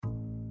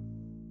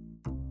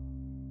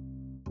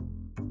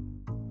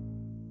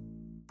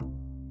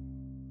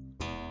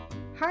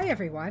Hi,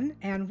 everyone,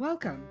 and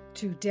welcome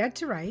to Dead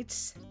to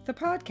Rights, the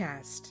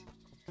podcast.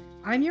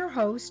 I'm your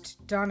host,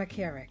 Donna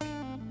Carrick.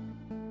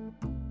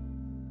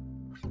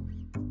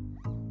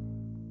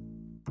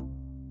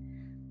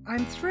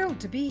 I'm thrilled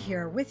to be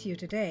here with you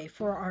today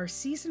for our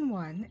Season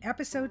 1,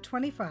 Episode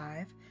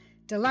 25,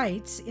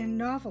 Delights in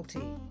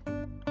Novelty.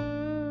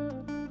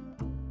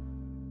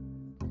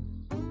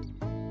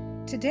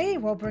 Today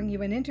we'll bring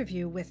you an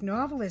interview with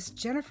novelist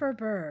Jennifer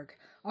Berg,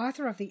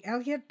 author of the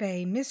Elliott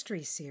Bay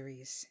Mystery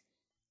Series.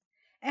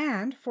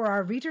 And for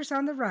our Readers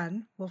on the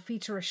Run, we'll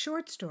feature a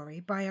short story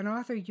by an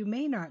author you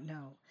may not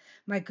know,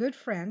 my good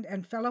friend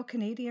and fellow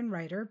Canadian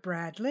writer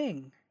Brad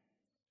Ling.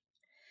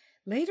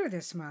 Later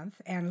this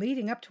month, and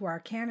leading up to our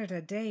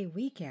Canada Day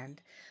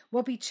weekend,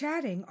 we'll be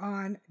chatting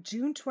on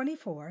June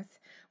 24th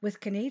with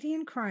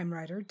Canadian crime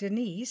writer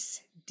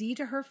Denise, D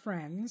to her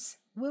friends,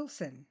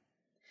 Wilson.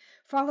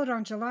 Followed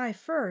on July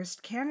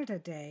 1st, Canada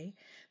Day,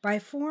 by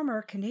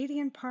former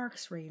Canadian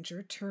Parks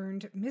Ranger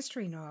turned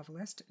mystery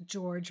novelist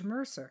George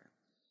Mercer.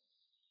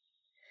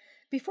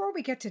 Before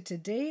we get to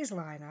today's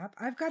lineup,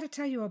 I've got to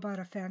tell you about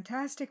a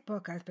fantastic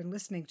book I've been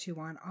listening to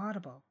on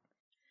Audible.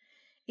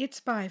 It's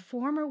by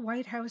former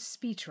White House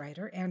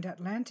speechwriter and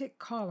Atlantic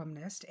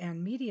columnist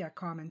and media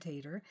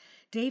commentator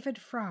David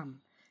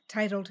Frum,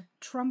 titled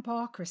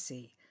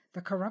Trumpocracy,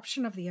 The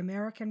Corruption of the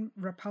American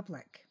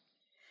Republic.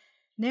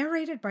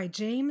 Narrated by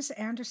James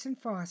Anderson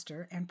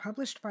Foster and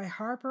published by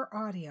Harper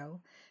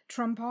Audio,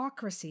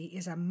 Trumpocracy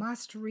is a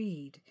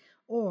must-read,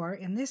 or,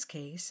 in this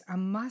case, a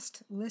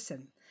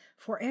must-listen,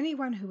 for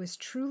anyone who is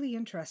truly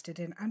interested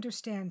in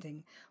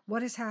understanding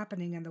what is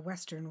happening in the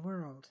Western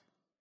world.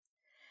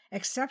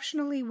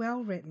 Exceptionally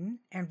well written,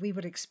 and we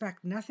would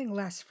expect nothing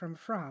less from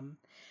Frum,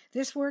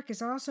 this work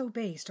is also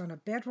based on a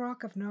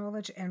bedrock of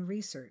knowledge and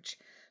research,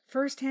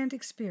 first-hand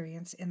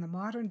experience in the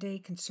modern-day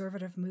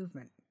conservative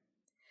movement.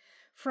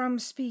 Frum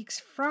speaks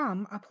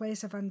from a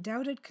place of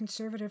undoubted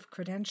conservative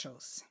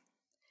credentials.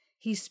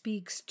 He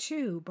speaks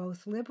to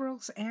both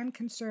liberals and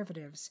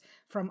conservatives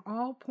from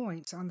all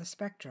points on the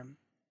spectrum.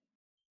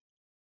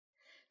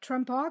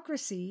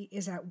 Trumpocracy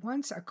is at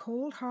once a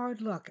cold,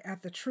 hard look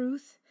at the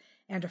truth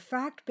and a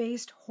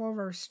fact-based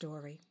horror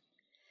story.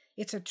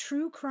 It's a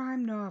true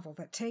crime novel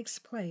that takes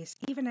place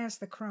even as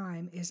the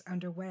crime is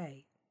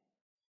underway.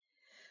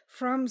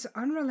 Frum's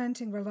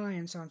unrelenting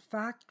reliance on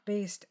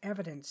fact-based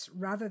evidence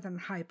rather than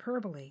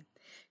hyperbole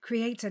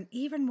creates an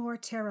even more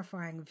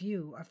terrifying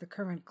view of the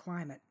current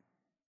climate.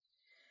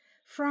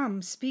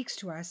 Frum speaks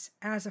to us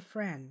as a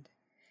friend.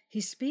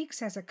 He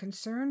speaks as a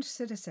concerned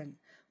citizen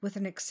with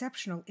an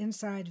exceptional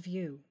inside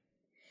view.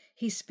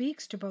 He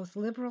speaks to both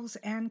liberals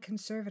and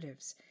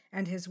conservatives,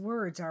 and his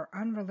words are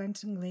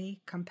unrelentingly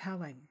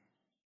compelling.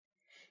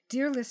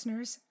 Dear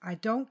listeners, I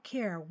don't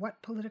care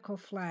what political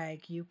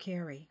flag you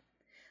carry.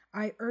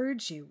 I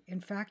urge you,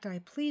 in fact I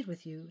plead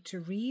with you,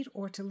 to read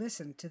or to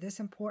listen to this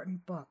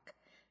important book,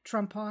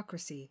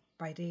 Trumpocracy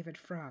by David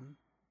Frum.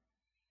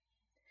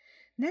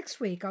 Next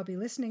week I'll be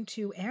listening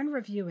to and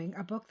reviewing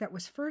a book that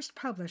was first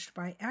published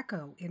by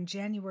Echo in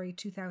January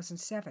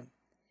 2007.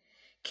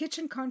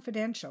 Kitchen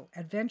Confidential,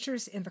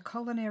 Adventures in the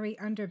Culinary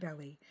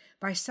Underbelly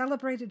by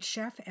celebrated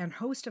chef and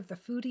host of the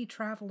foodie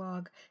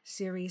travelogue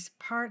series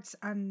Parts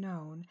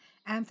Unknown,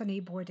 Anthony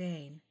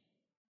Bourdain.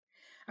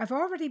 I've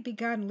already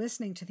begun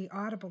listening to the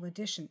Audible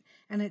edition,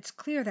 and it's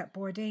clear that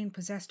Bourdain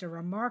possessed a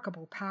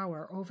remarkable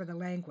power over the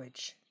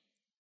language.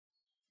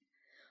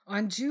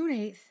 On June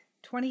 8,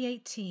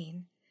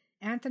 2018,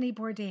 Anthony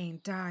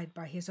Bourdain died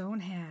by his own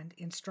hand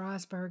in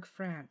Strasbourg,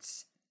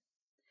 France.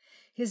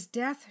 His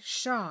death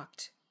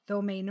shocked,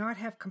 though may not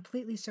have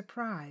completely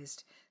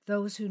surprised,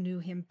 those who knew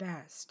him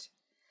best.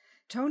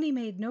 Tony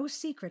made no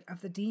secret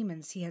of the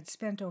demons he had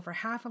spent over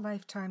half a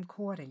lifetime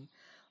courting,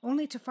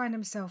 only to find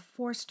himself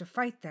forced to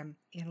fight them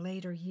in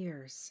later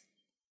years.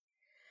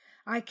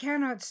 I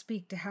cannot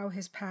speak to how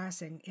his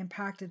passing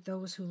impacted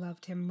those who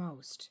loved him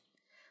most.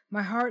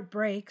 My heart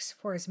breaks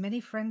for his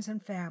many friends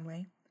and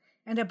family,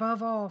 and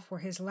above all for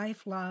his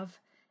life love,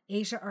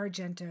 Asia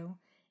Argento,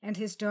 and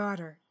his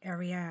daughter,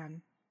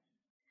 Ariane.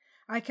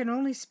 I can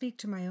only speak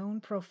to my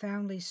own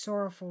profoundly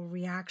sorrowful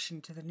reaction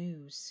to the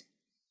news.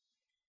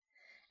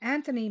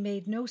 Anthony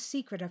made no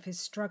secret of his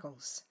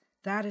struggles,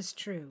 that is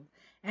true,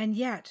 and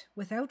yet,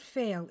 without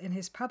fail in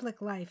his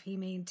public life he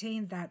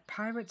maintained that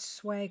pirate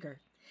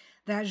swagger,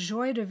 that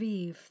joie de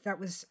vivre that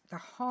was the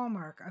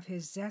hallmark of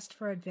his zest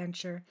for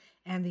adventure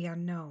and the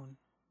unknown.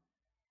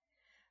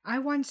 I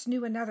once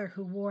knew another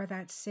who wore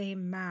that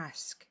same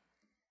mask.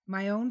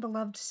 My own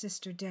beloved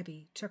sister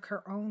Debbie took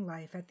her own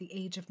life at the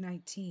age of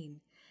 19,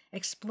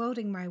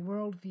 exploding my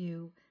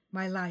worldview,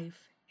 my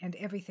life, and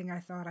everything I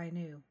thought I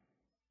knew.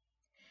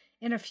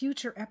 In a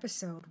future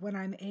episode, when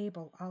I'm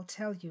able, I'll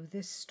tell you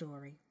this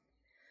story.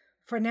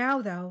 For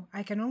now, though,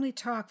 I can only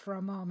talk for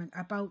a moment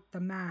about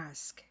the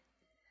mask.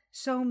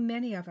 So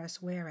many of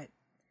us wear it.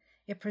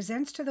 It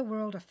presents to the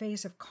world a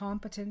face of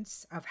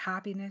competence, of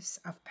happiness,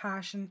 of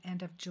passion,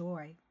 and of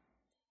joy.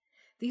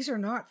 These are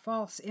not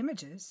false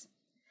images.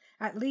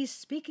 At least,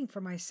 speaking for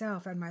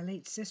myself and my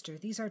late sister,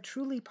 these are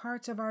truly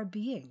parts of our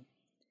being.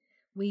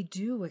 We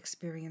do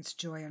experience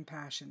joy and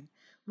passion.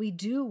 We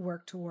do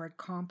work toward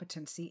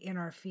competency in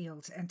our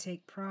fields and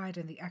take pride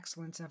in the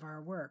excellence of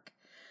our work.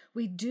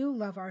 We do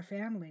love our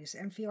families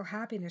and feel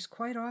happiness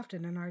quite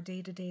often in our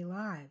day-to-day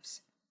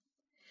lives.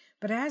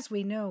 But as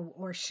we know,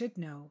 or should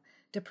know,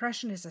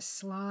 depression is a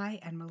sly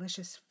and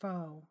malicious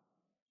foe.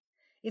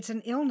 It's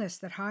an illness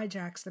that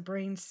hijacks the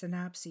brain's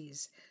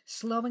synapses,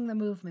 slowing the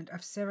movement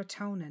of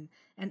serotonin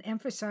and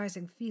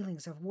emphasizing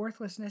feelings of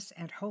worthlessness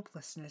and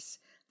hopelessness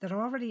that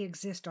already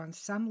exist on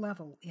some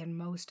level in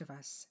most of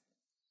us.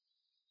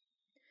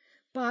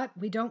 But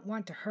we don't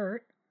want to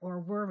hurt or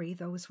worry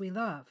those we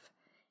love,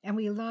 and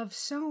we love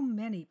so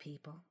many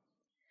people.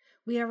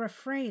 We are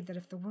afraid that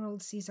if the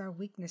world sees our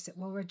weakness, it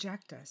will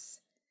reject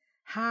us.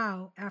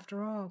 How,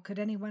 after all, could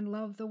anyone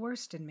love the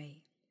worst in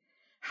me?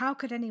 How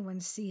could anyone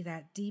see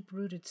that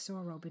deep-rooted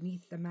sorrow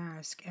beneath the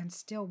mask and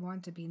still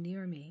want to be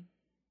near me?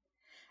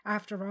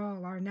 After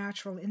all, our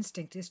natural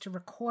instinct is to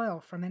recoil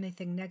from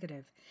anything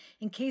negative,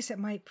 in case it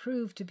might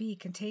prove to be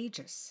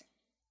contagious.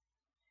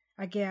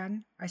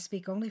 Again, I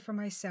speak only for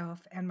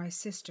myself and my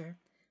sister,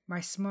 my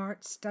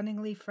smart,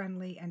 stunningly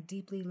friendly, and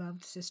deeply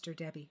loved sister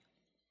Debbie.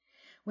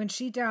 When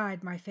she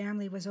died, my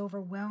family was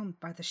overwhelmed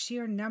by the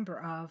sheer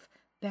number of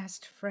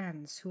best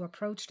friends who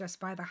approached us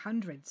by the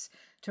hundreds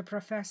to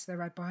profess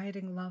their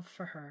abiding love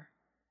for her.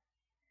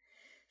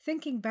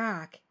 Thinking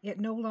back, it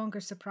no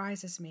longer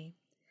surprises me.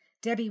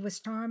 Debbie was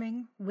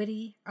charming,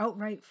 witty,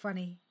 outright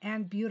funny,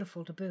 and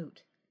beautiful to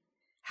boot.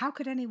 How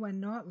could anyone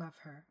not love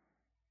her?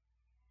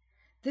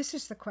 This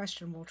is the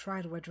question we'll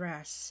try to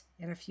address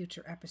in a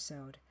future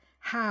episode.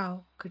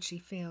 How could she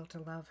fail to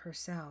love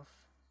herself?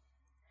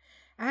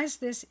 As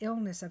this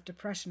illness of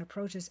depression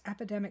approaches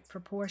epidemic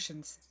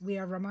proportions, we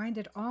are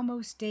reminded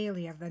almost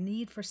daily of the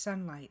need for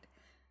sunlight,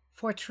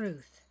 for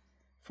truth,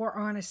 for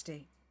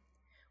honesty.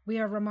 We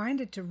are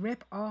reminded to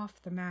rip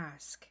off the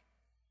mask.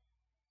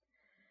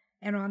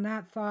 And on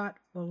that thought,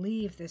 we'll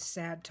leave this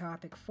sad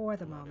topic for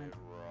the moment.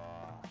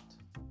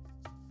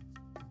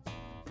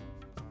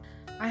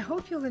 I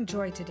hope you'll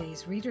enjoy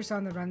today's Readers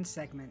on the Run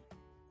segment.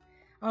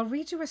 I'll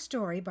read you a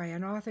story by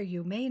an author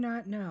you may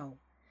not know.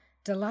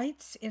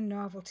 Delights in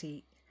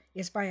Novelty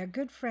is by a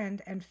good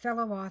friend and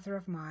fellow author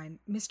of mine,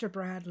 Mr.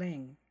 Brad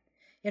Ling.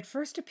 It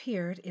first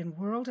appeared in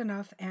World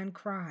Enough and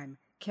Crime,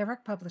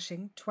 Carrick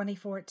Publishing,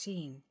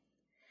 2014.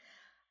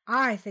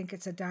 I think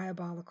it's a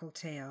diabolical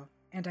tale,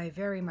 and I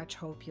very much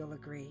hope you'll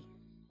agree.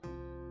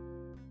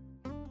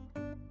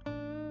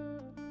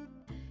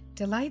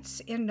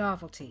 Delights in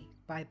Novelty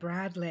by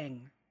Brad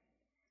Ling.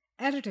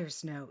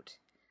 Editor's note: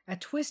 a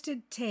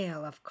twisted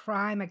tale of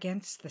crime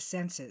against the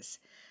senses.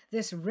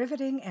 This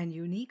riveting and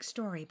unique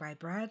story by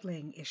Brad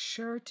Ling is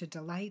sure to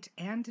delight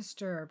and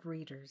disturb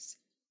readers.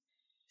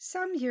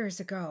 Some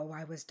years ago,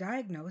 I was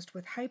diagnosed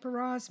with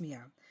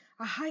hyperosmia,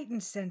 a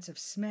heightened sense of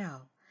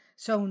smell,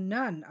 so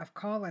none of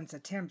Colin's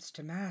attempts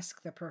to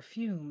mask the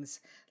perfumes,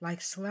 like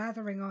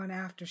slathering on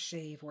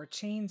aftershave or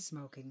chain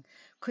smoking,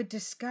 could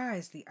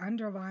disguise the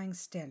underlying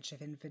stench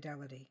of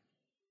infidelity.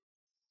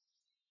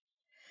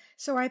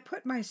 So I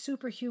put my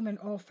superhuman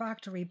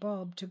olfactory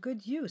bulb to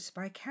good use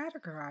by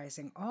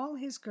categorizing all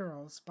his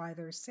girls by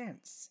their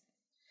scents.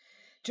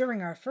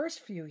 During our first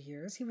few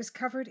years, he was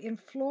covered in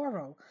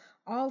floral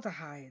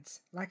aldehydes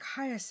like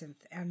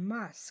hyacinth and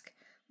musk,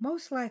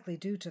 most likely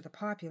due to the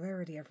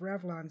popularity of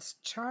Revlon's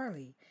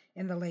Charlie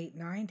in the late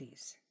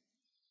 90s.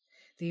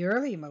 The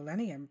early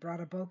millennium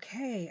brought a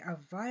bouquet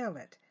of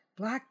violet,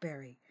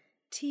 blackberry,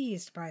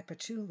 teased by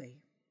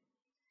patchouli.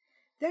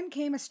 Then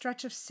came a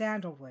stretch of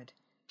sandalwood,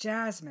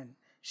 jasmine,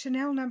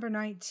 Chanel No.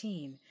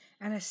 19,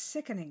 and a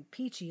sickening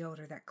peachy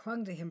odor that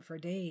clung to him for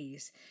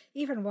days,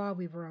 even while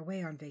we were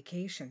away on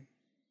vacation.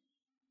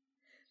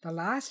 The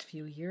last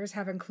few years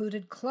have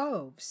included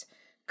cloves,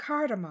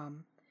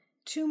 cardamom,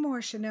 2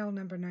 more Chanel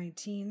No.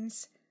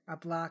 19s, a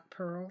black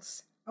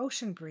pearls,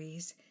 ocean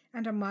breeze,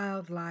 and a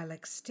mild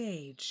lilac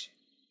stage.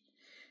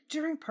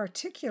 During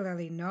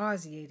particularly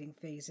nauseating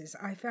phases,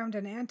 I found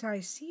an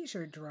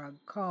anti-seizure drug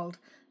called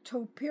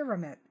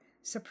topiramate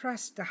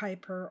suppressed the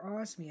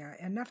hyperosmia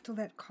enough to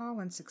let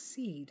Colin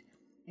succeed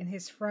in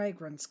his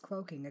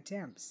fragrance-cloaking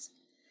attempts.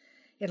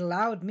 It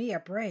allowed me a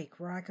break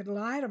where I could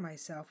lie to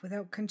myself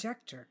without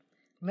conjecture,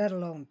 let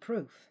alone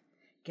proof,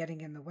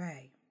 getting in the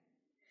way.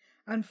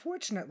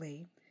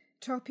 Unfortunately,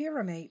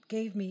 topiramate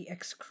gave me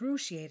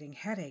excruciating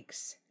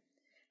headaches.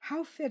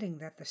 How fitting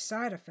that the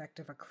side effect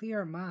of a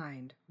clear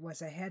mind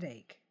was a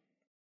headache.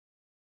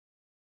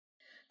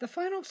 The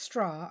final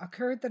straw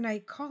occurred the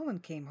night Colin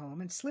came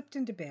home and slipped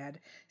into bed,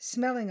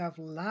 smelling of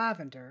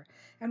lavender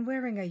and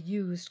wearing a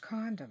used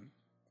condom.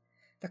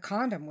 The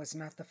condom was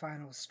not the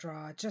final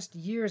straw, just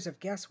years of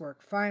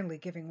guesswork finally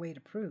giving way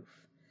to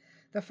proof.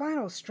 The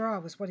final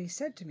straw was what he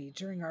said to me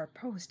during our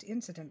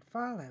post-incident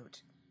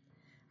fallout.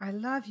 "I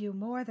love you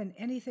more than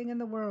anything in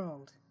the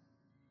world."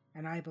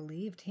 And I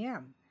believed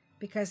him,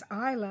 because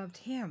I loved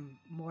him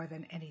more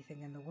than anything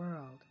in the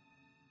world.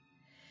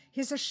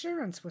 His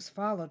assurance was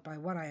followed by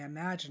what I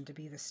imagined to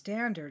be the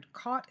standard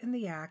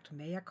caught-in-the-act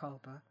mea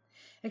culpa,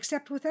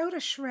 except without a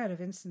shred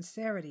of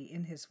insincerity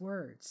in his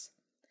words.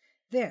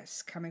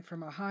 This coming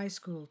from a high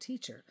school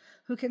teacher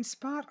who can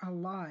spot a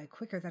lie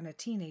quicker than a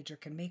teenager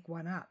can make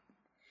one up.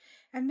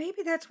 And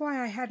maybe that's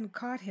why I hadn't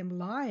caught him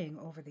lying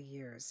over the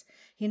years.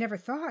 He never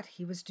thought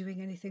he was doing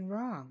anything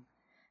wrong.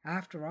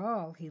 After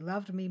all, he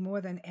loved me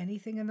more than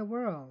anything in the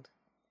world.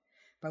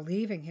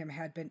 Believing him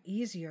had been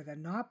easier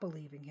than not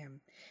believing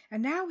him,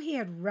 and now he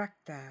had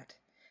wrecked that.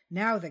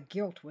 Now the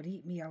guilt would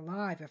eat me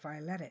alive if I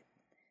let it.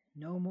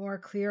 No more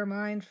clear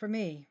mind for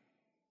me.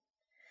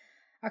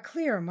 A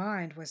clear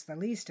mind was the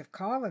least of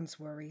Colin's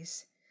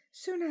worries.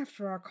 Soon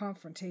after our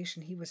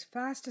confrontation, he was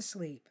fast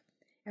asleep,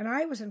 and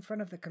I was in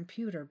front of the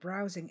computer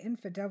browsing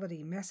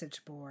infidelity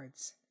message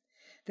boards.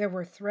 There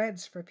were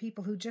threads for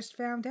people who just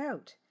found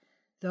out,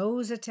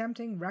 those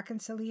attempting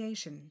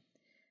reconciliation,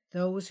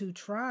 those who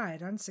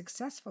tried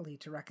unsuccessfully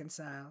to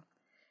reconcile,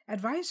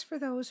 advice for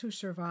those who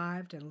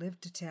survived and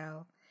lived to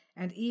tell,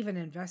 and even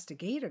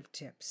investigative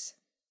tips.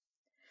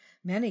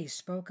 Many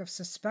spoke of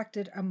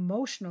suspected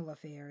emotional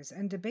affairs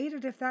and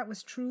debated if that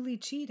was truly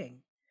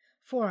cheating.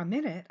 For a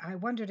minute, I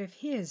wondered if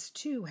his,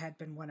 too, had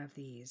been one of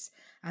these,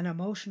 an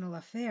emotional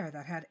affair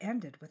that had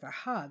ended with a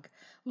hug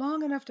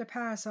long enough to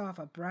pass off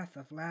a breath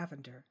of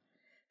lavender.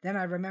 Then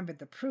I remembered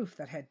the proof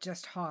that had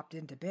just hopped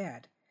into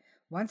bed.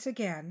 Once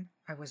again,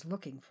 I was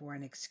looking for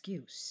an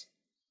excuse.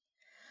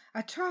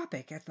 A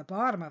topic at the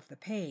bottom of the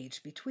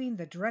page, between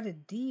the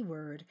dreaded D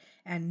word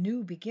and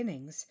new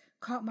beginnings,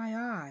 caught my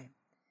eye.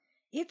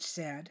 It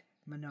said,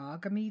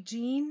 "Monogamy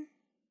gene?" ?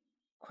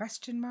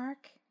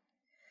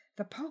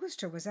 The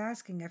poster was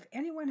asking if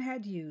anyone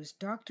had used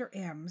Dr.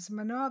 M's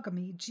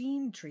monogamy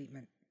gene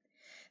treatment.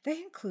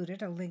 They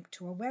included a link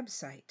to a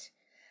website.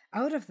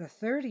 Out of the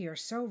 30 or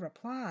so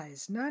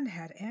replies, none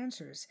had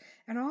answers,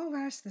 and all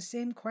asked the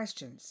same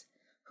questions.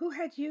 Who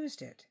had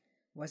used it?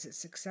 Was it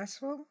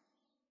successful?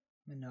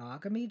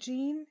 Monogamy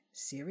gene?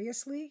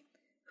 Seriously?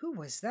 Who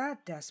was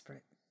that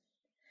desperate?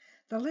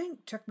 The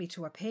link took me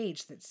to a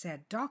page that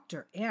said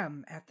Dr.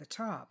 M at the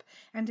top,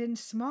 and in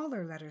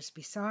smaller letters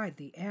beside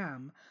the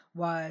M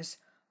was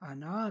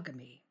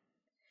Onogamy.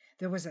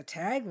 There was a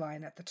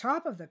tagline at the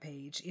top of the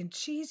page in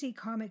cheesy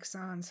Comic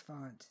Sans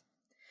font.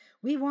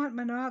 "We want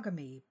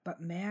monogamy,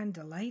 but man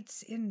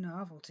delights in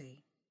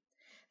novelty."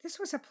 This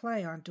was a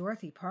play on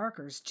Dorothy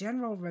Parker's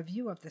General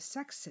Review of the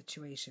Sex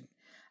Situation,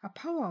 a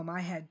poem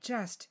I had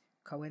just,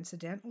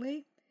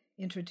 coincidentally,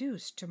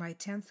 introduced to my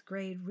 10th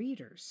grade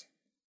readers.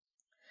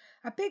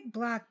 A big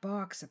black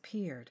box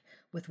appeared,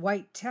 with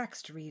white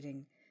text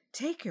reading,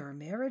 "Take your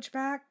marriage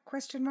back?" ?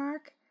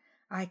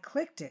 I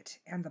clicked it,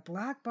 and the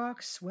black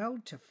box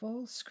swelled to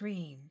full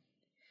screen.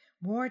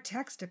 More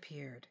text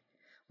appeared.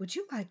 "Would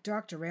you like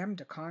Dr. M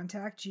to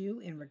contact you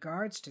in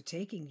regards to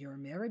taking your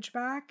marriage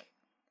back?"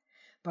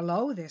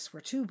 Below this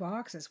were 2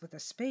 boxes with a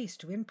space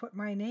to input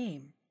my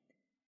name.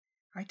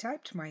 I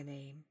typed my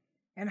name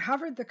and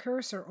hovered the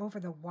cursor over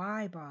the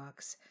Y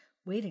box,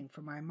 waiting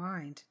for my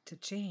mind to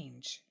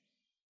change.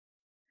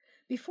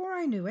 Before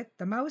I knew it,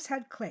 the mouse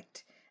had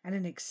clicked, and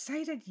an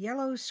excited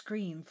yellow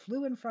screen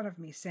flew in front of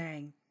me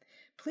saying,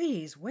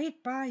 "Please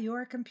wait by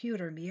your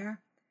computer,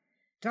 Mia.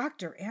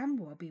 Dr. M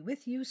will be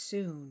with you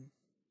soon."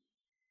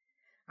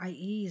 I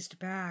eased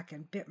back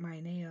and bit my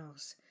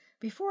nails.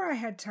 Before I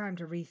had time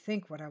to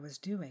rethink what I was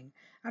doing,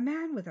 a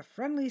man with a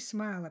friendly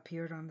smile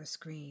appeared on the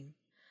screen.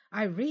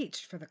 I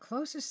reached for the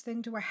closest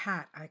thing to a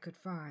hat I could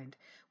find,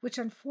 which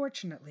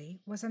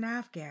unfortunately was an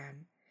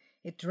Afghan.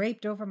 It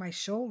draped over my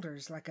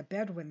shoulders like a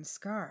Bedouin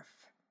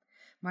scarf.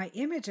 My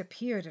image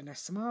appeared in a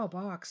small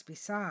box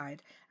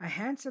beside a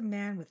handsome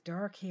man with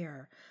dark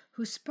hair,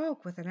 who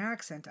spoke with an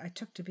accent I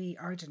took to be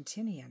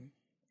Argentinian.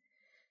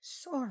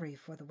 "Sorry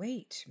for the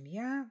wait,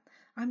 Mia.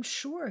 I'm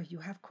sure you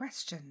have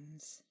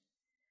questions."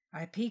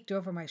 I peeked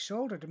over my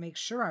shoulder to make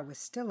sure I was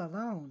still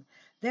alone,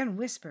 then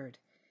whispered,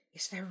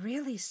 "Is there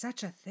really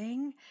such a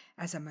thing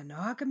as a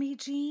monogamy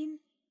gene?"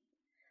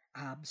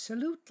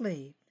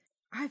 "Absolutely.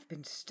 I've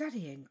been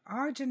studying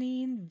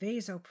arginine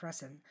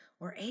vasopressin,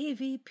 or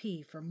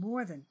AVP, for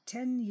more than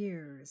 10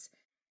 years.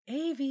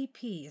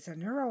 AVP is a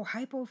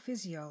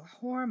neurohypophysial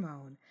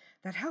hormone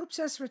that helps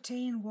us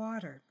retain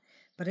water,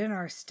 but in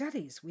our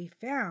studies we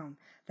found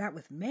that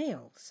with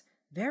males,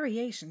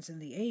 variations in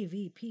the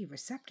AVP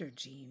receptor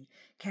gene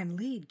can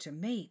lead to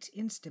mate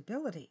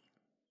instability.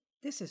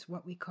 This is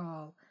what we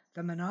call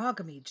the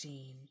monogamy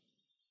gene."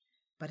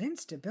 "But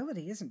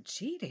instability isn't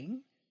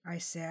cheating," I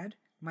said,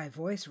 my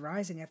voice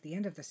rising at the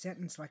end of the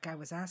sentence like I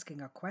was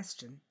asking a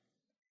question.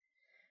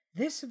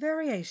 "This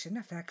variation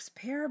affects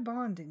pair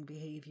bonding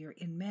behavior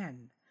in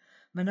men.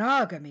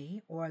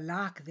 Monogamy, or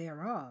lack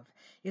thereof,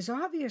 is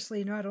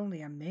obviously not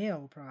only a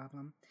male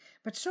problem,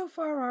 but so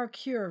far our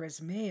cure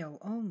is male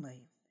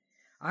only.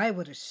 I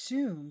would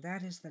assume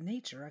that is the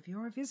nature of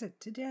your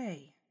visit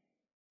today."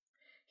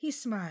 He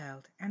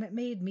smiled, and it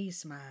made me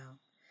smile.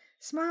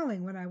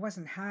 Smiling when I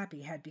wasn't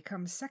happy had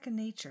become second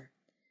nature.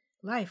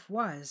 Life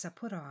was a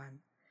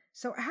put-on,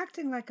 so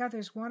acting like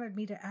others wanted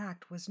me to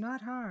act was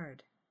not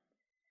hard.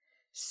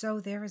 "So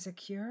there is a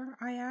cure?"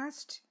 I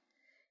asked.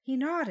 He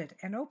nodded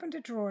and opened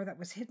a drawer that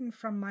was hidden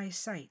from my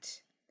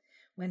sight.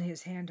 When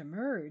his hand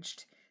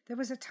emerged, There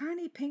was a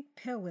tiny pink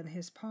pill in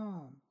his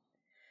palm.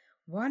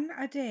 1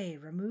 a day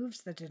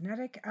removes the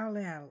genetic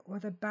allele, or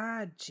the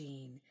bad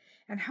gene,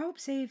 and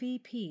helps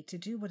AVP to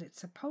do what it's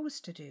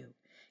supposed to do.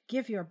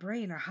 Give your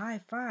brain a high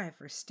five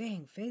for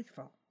staying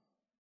faithful.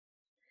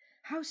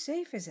 How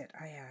safe is it?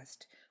 I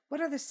asked.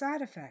 What are the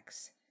side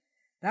effects?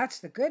 That's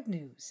the good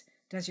news.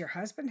 Does your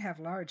husband have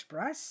large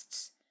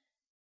breasts?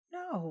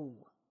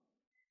 No.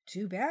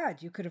 Too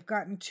bad. You could have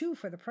gotten 2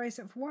 for the price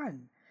of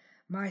 1.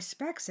 My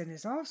Spexin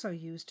is also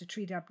used to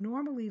treat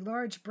abnormally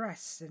large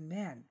breasts in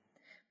men.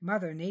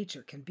 Mother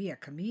Nature can be a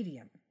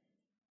comedian.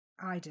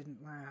 I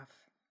didn't laugh.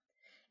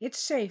 It's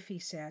safe, he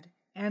said,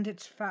 and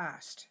it's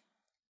fast.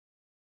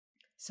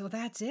 So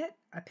that's it?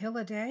 A pill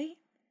a day?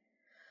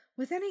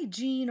 With any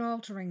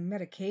gene-altering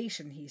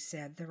medication, he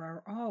said, there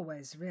are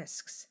always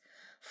risks.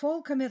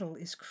 Full committal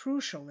is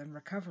crucial in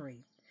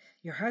recovery.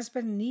 Your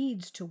husband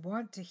needs to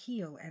want to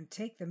heal and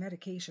take the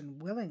medication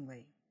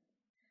willingly.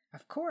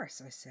 Of course,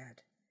 I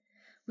said.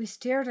 We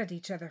stared at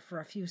each other for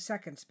a few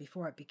seconds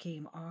before it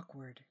became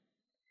awkward.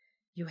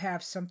 You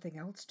have something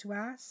else to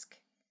ask?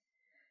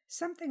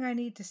 Something I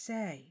need to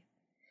say.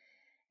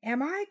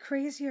 Am I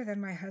crazier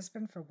than my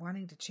husband for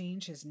wanting to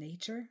change his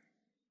nature?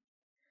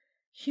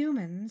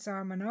 Humans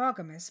are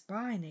monogamous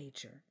by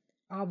nature.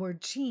 Our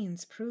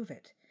genes prove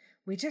it.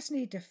 We just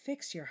need to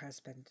fix your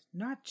husband,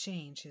 not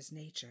change his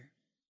nature.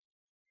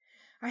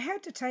 I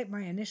had to type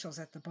my initials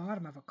at the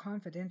bottom of a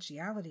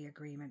confidentiality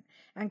agreement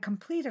and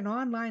complete an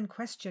online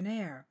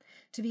questionnaire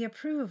to be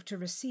approved to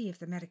receive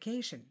the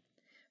medication.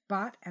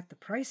 But at the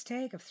price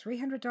tag of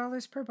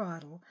 $300 per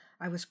bottle,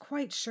 I was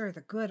quite sure the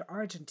good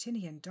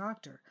Argentinian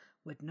doctor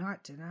would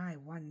not deny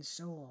one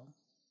soul.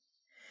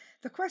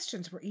 The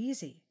questions were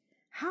easy.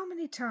 How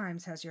many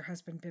times has your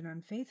husband been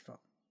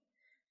unfaithful?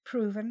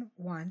 Proven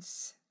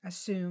once,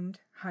 assumed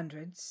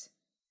hundreds.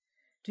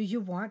 Do you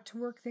want to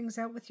work things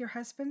out with your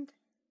husband?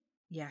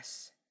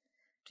 Yes.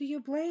 Do you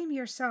blame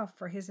yourself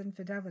for his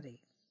infidelity?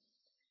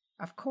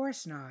 Of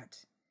course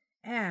not.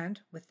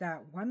 And with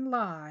that one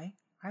lie,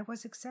 I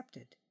was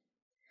accepted.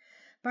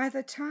 By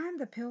the time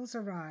the pills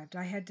arrived,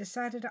 I had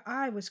decided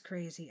I was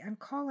crazy and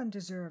Colin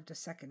deserved a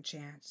second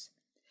chance.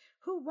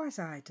 Who was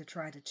I to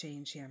try to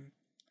change him?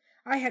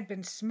 I had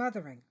been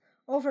smothering,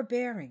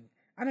 overbearing,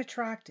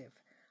 unattractive.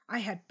 I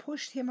had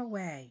pushed him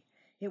away.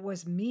 It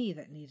was me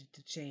that needed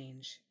to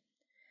change.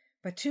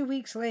 But 2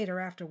 weeks later,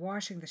 after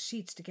washing the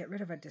sheets to get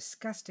rid of a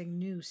disgusting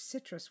new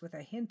citrus with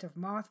a hint of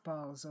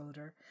mothballs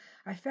odor,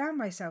 I found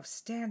myself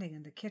standing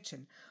in the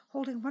kitchen,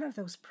 holding one of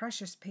those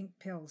precious pink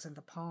pills in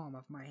the palm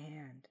of my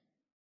hand.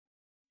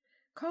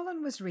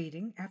 Colin was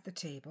reading at the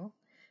table,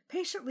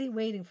 patiently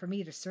waiting for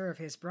me to serve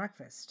his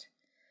breakfast.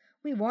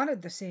 We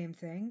wanted the same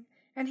thing,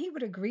 and he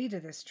would agree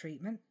to this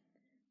treatment.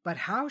 But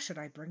how should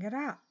I bring it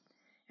up?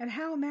 And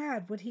how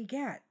mad would he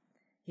get?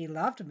 He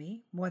loved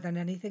me more than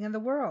anything in the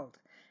world,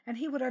 and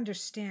he would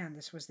understand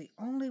this was the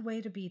only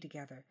way to be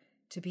together,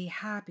 to be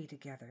happy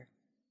together.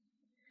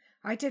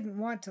 I didn't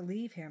want to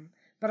leave him,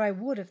 but I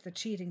would if the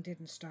cheating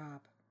didn't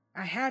stop.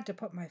 I had to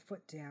put my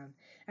foot down,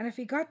 and if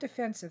he got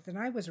defensive, then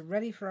I was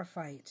ready for a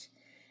fight.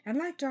 And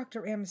like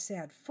Dr. M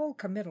said, full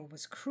committal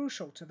was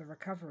crucial to the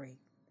recovery.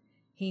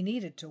 He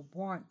needed to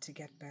want to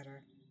get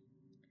better.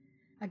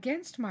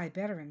 Against my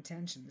better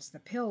intentions, the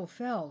pill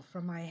fell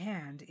from my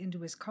hand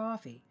into his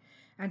coffee,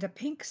 and a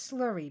pink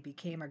slurry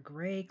became a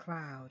gray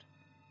cloud.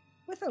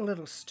 With a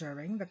little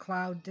stirring, the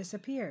cloud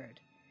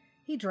disappeared.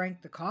 He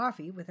drank the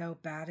coffee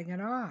without batting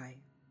an eye.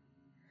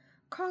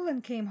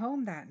 Colin came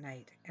home that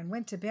night and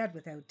went to bed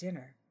without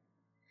dinner.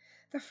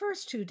 The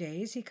first 2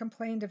 days he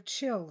complained of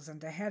chills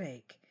and a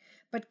headache,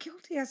 but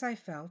guilty as I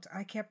felt,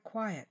 I kept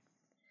quiet.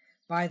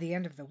 By the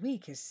end of the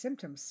week his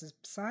symptoms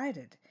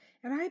subsided,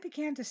 and I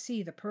began to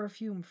see the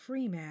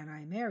perfume-free man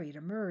I married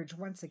emerge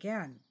once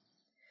again.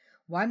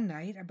 One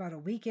night, about a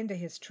week into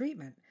his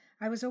treatment,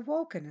 I was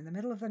awoken in the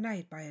middle of the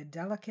night by a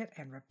delicate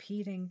and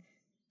repeating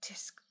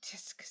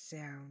tisk-tisk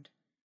sound.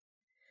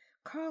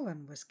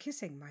 Colin was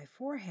kissing my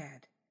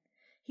forehead.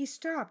 He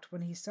stopped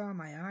when he saw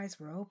my eyes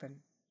were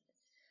open.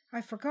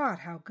 I forgot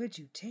how good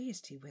you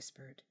taste, he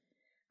whispered.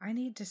 I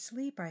need to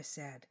sleep, I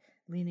said,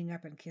 leaning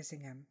up and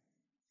kissing him.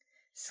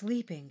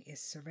 Sleeping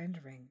is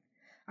surrendering.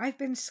 I've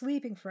been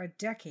sleeping for a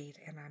decade,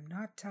 and I'm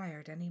not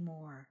tired any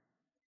more.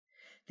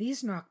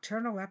 These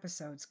nocturnal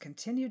episodes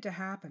continued to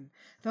happen,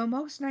 though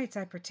most nights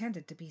I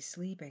pretended to be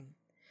sleeping.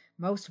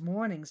 Most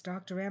mornings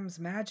Dr. M's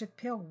magic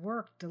pill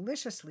worked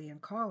deliciously in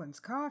Colin's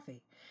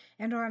coffee,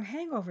 and on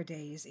hangover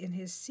days in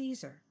his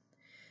Caesar.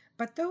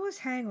 But those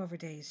hangover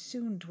days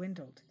soon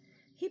dwindled.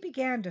 He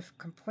began to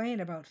complain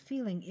about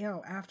feeling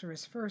ill after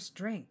his first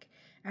drink,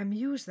 and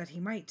mused that he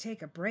might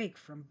take a break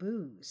from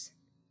booze.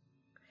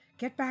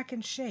 Get back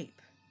in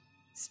shape.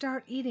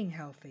 Start eating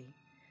healthy.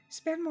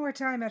 Spend more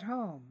time at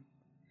home.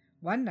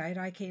 One night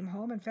I came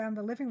home and found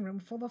the living room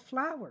full of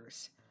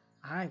flowers.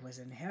 I was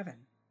in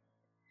heaven.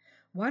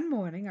 One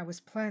morning I was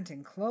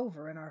planting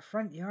clover in our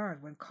front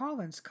yard when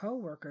Colin's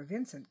co-worker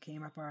Vincent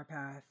came up our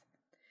path.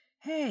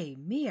 Hey,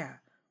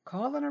 Mia,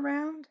 Colin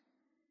around?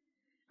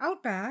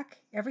 Out back.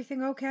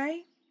 Everything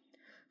okay?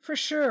 For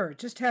sure,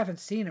 just haven't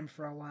seen him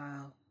for a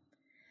while.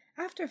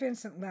 After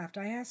Vincent left,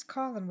 I asked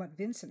Colin what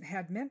Vincent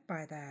had meant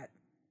by that.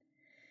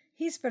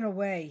 He's been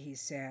away, he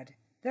said.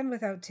 Then,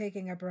 without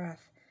taking a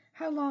breath,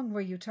 how long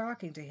were you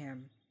talking to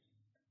him?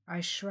 I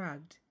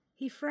shrugged.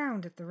 He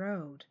frowned at the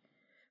road.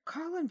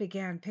 Colin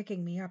began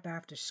picking me up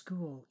after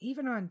school,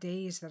 even on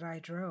days that I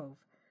drove.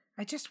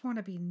 I just want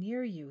to be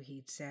near you,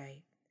 he'd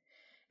say.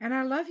 And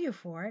I love you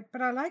for it,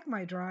 but I like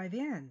my drive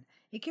in.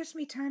 It gives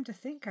me time to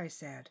think, I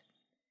said.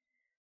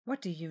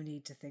 What do you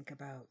need to think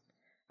about?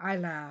 I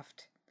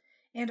laughed.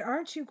 And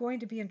aren't you going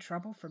to be in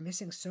trouble for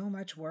missing so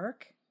much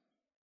work?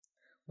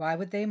 Why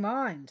would they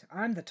mind?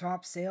 I'm the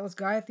top sales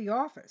guy at the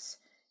office.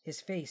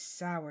 His face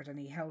soured and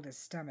he held his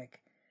stomach.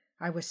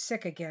 I was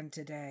sick again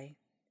today.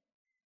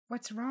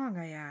 What's wrong?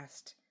 I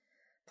asked.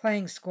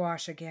 Playing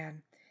squash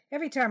again.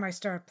 Every time I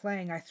start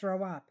playing, I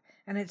throw up,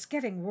 and it's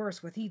getting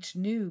worse with each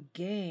new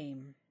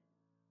game.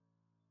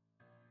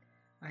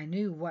 I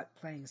knew what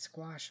playing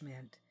squash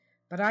meant,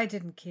 but I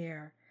didn't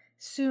care.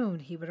 Soon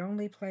he would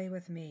only play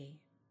with me.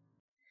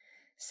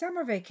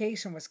 Summer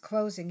vacation was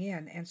closing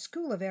in, and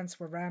school events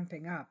were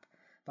ramping up.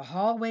 The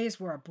hallways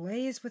were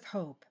ablaze with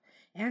hope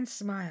and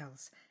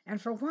smiles,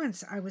 and for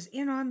once I was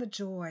in on the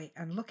joy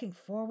and looking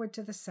forward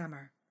to the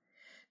summer.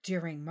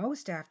 During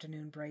most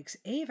afternoon breaks,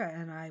 Ava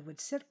and I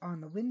would sit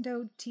on the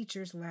windowed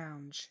teacher's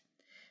lounge.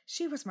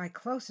 She was my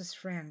closest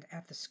friend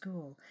at the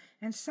school,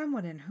 and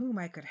someone in whom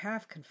I could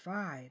half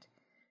confide.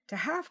 To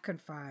half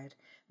confide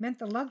meant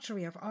the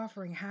luxury of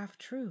offering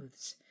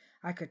half-truths.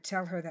 I could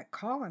tell her that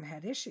Colin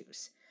had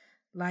issues,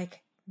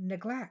 like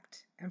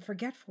neglect and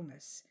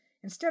forgetfulness,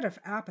 instead of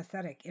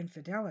apathetic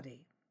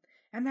infidelity,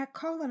 and that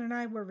Colin and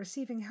I were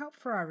receiving help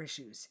for our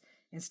issues,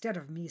 instead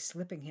of me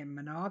slipping him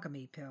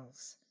monogamy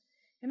pills.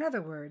 In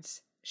other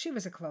words, she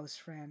was a close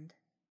friend.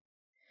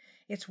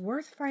 It's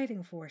worth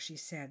fighting for, she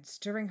said,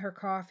 stirring her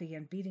coffee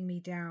and beating me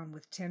down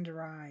with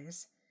tender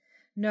eyes.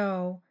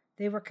 No,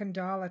 they were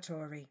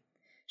condolatory.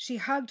 She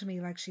hugged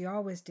me like she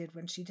always did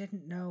when she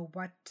didn't know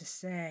what to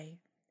say.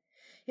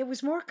 It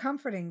was more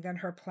comforting than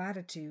her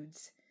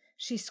platitudes.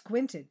 She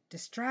squinted,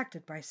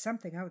 distracted by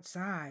something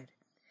outside.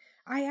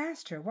 I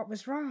asked her what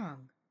was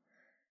wrong.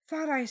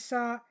 Thought I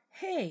saw,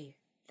 hey,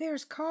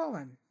 there's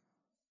Colin.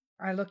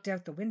 I looked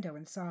out the window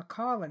and saw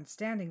Colin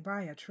standing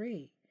by a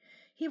tree.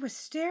 He was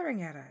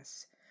staring at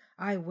us.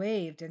 I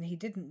waved, and he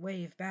didn't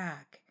wave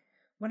back.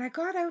 When I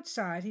got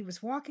outside, he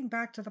was walking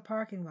back to the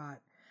parking lot.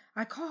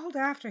 I called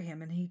after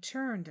him, and he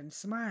turned and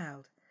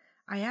smiled.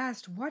 I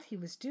asked what he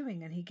was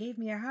doing, and he gave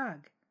me a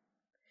hug.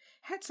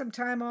 Had some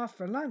time off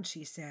for lunch,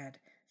 he said.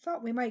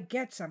 Thought we might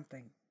get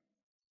something.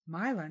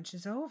 My lunch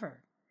is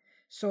over.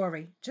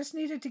 Sorry, just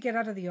needed to get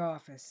out of the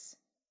office.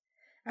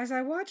 As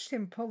I watched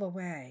him pull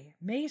away,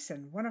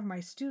 Mason, one of my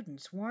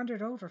students,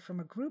 wandered over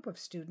from a group of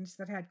students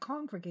that had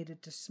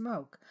congregated to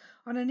smoke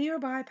on a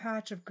nearby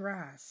patch of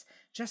grass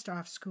just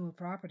off school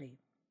property.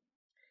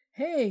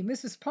 Hey,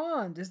 Mrs.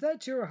 Pond, is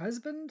that your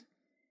husband?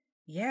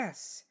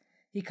 Yes.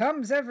 He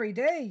comes every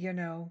day, you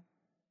know.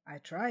 I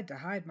tried to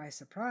hide my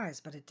surprise,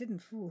 but it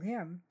didn't fool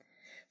him.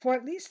 For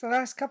at least the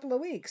last couple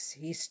of weeks,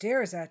 he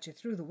stares at you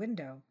through the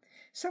window.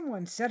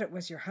 Someone said it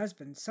was your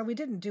husband, so we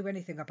didn't do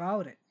anything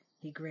about it,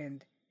 he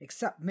grinned.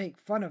 Except make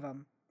fun of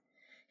him.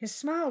 His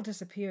smile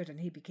disappeared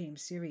and he became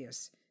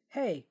serious.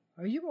 Hey,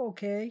 are you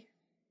okay?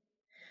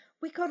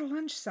 We go to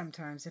lunch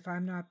sometimes if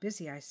I'm not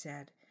busy, I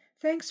said.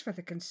 Thanks for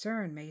the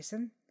concern,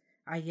 Mason.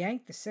 I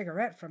yanked the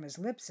cigarette from his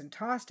lips and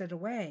tossed it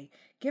away,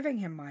 giving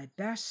him my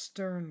best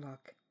stern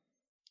look.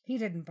 He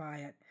didn't buy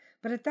it,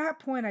 but at that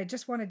point I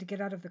just wanted to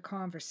get out of the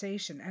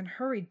conversation and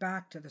hurried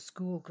back to the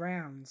school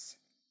grounds.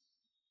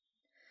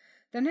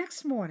 The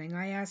next morning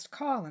I asked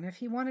Colin if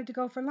he wanted to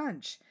go for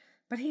lunch,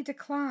 but he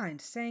declined,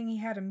 saying he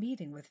had a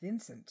meeting with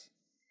Vincent.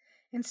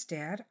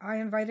 Instead, I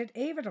invited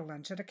Ava to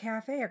lunch at a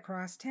cafe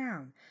across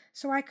town,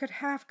 so I could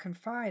half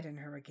confide in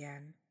her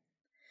again.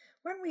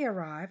 When we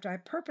arrived, I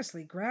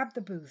purposely grabbed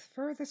the booth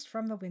furthest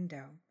from the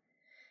window.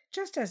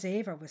 Just as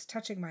Ava was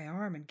touching my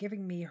arm and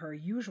giving me her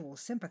usual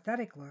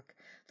sympathetic look,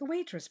 the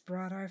waitress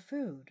brought our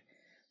food.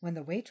 When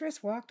the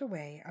waitress walked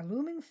away, a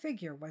looming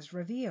figure was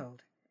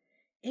revealed.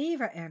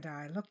 Ava and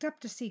I looked up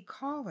to see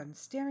Colin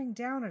staring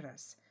down at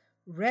us,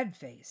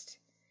 red-faced.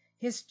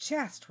 His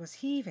chest was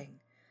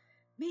heaving.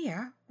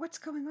 Mia, what's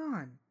going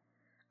on?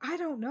 I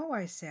don't know,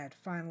 I said,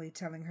 finally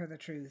telling her the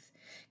truth.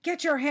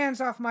 Get your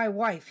hands off my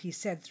wife, he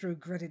said through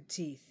gritted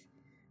teeth.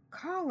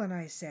 Colin,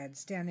 I said,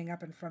 standing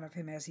up in front of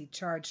him as he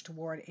charged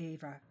toward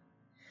Ava.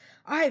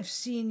 I've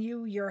seen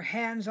you, your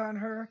hands on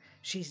her.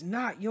 She's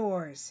not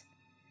yours.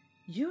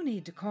 You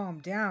need to calm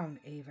down,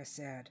 Ava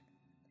said.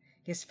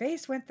 His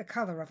face went the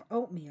color of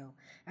oatmeal,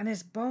 and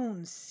his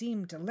bones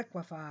seemed to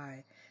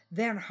liquefy,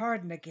 then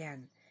harden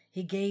again.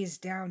 He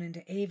gazed down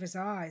into Ava's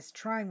eyes,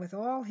 trying with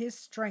all his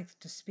strength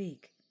to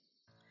speak.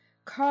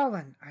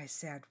 Colin, I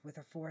said with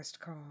a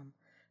forced calm,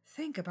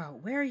 think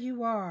about where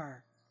you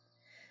are.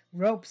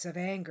 Ropes of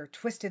anger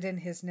twisted in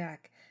his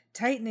neck,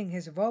 tightening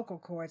his vocal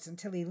cords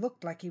until he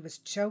looked like he was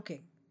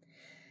choking.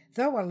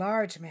 Though a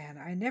large man,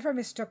 I never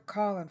mistook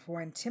Colin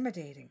for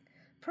intimidating,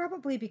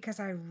 probably because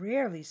I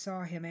rarely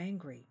saw him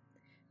angry.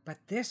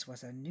 But this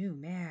was a new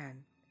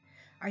man.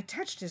 I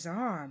touched his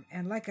arm,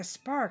 and like a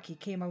spark he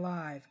came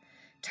alive.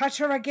 "Touch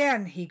her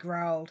again," he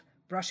growled,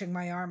 brushing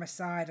my arm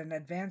aside and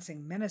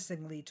advancing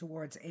menacingly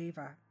towards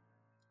Ava.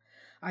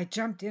 I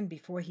jumped in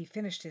before he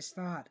finished his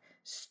thought.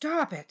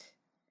 "Stop it!"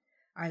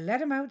 I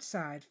led him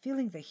outside,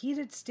 feeling the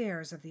heated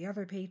stares of the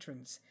other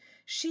patrons.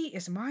 "She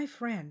is my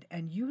friend,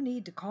 and you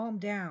need to calm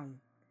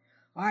down."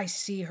 "I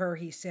see her,"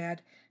 he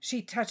said.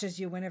 "She touches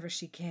you whenever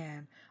she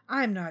can.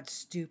 I'm not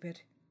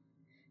stupid."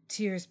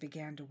 Tears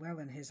began to well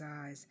in his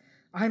eyes.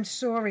 "I'm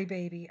sorry,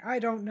 baby. I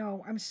don't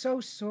know. I'm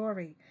so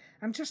sorry.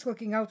 I'm just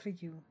looking out for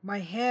you. My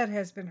head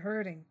has been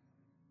hurting."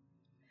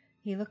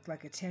 He looked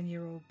like a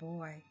 10-year-old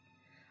boy.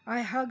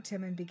 I hugged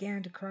him and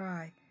began to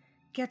cry.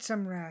 "Get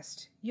some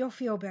rest. You'll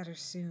feel better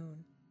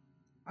soon."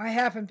 "I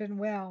haven't been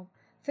well.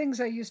 Things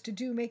I used to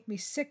do make me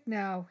sick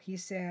now," he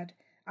said.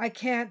 "I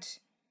can't—"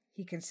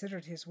 He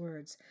considered his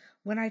words.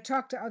 "When I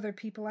talk to other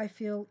people, I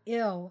feel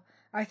ill.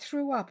 I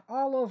threw up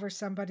all over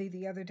somebody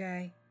the other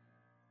day."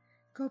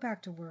 "Go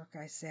back to work,"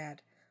 I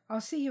said.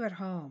 "I'll see you at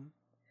home."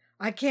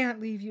 "I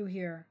can't leave you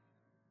here."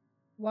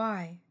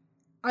 "Why?"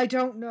 "I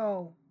don't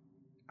know."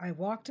 I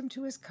walked him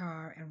to his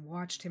car and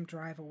watched him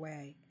drive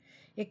away.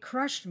 It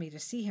crushed me to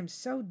see him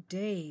so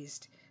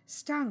dazed,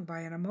 stung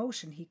by an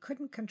emotion he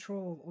couldn't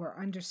control or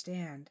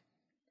understand.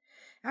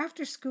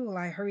 After school,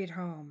 I hurried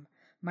home.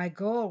 My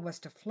goal was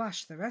to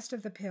flush the rest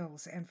of the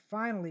pills and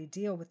finally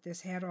deal with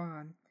this head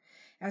on.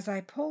 As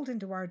I pulled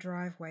into our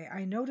driveway,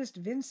 I noticed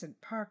Vincent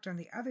parked on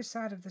the other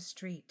side of the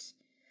street.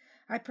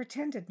 I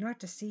pretended not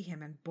to see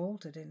him and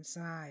bolted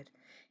inside.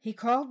 He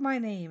called my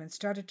name and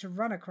started to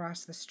run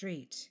across the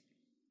street.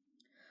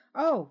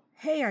 "Oh,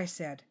 hey," I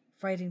said,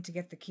 fighting to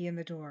get the key in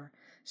the door.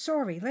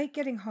 "Sorry, late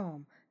getting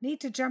home. Need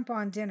to jump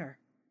on dinner."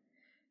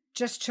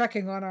 "Just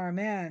checking on our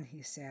man,"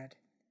 he said.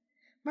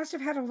 "Must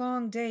have had a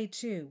long day,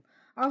 too.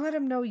 I'll let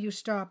him know you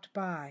stopped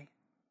by."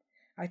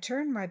 I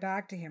turned my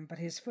back to him, but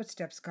his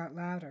footsteps got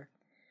louder.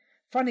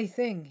 "Funny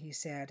thing," he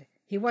said.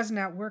 "He wasn't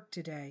at work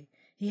today.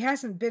 He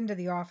hasn't been to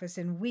the office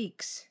in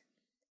weeks."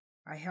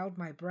 I held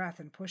my breath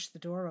and pushed the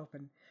door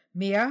open.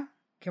 "Mia,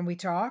 can we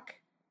talk?"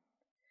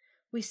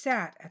 We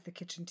sat at the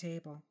kitchen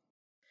table.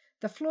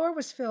 The floor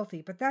was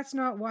filthy, but that's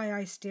not why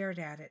I stared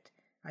at it.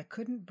 I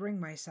couldn't bring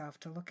myself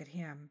to look at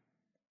him.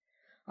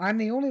 "I'm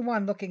the only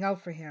one looking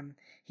out for him.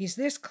 He's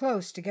this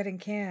close to getting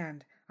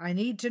canned. I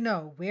need to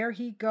know where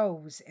he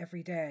goes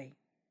every day."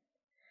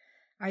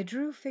 I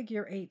drew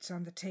figure eights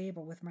on the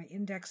table with my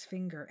index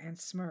finger and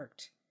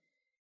smirked.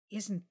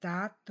 Isn't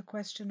that the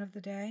question of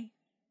the day?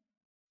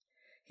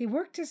 He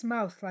worked his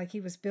mouth like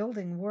he was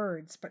building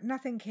words, but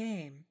nothing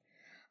came.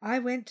 I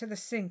went to the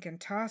sink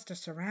and tossed a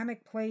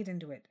ceramic plate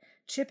into it,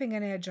 chipping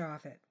an edge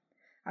off it.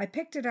 I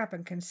picked it up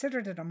and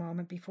considered it a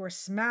moment before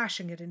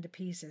smashing it into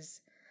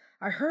pieces.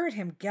 I heard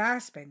him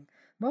gasping,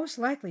 most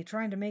likely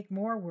trying to make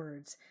more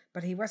words,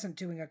 but he wasn't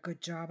doing a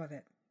good job of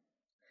it.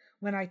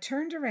 When I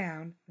turned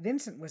around,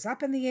 Vincent was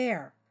up in the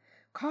air.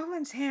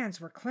 Colin's hands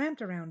were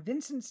clamped around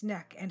Vincent's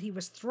neck, and he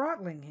was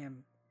throttling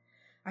him.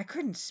 I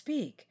couldn't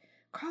speak.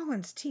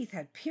 Colin's teeth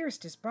had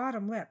pierced his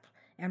bottom lip,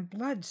 and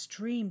blood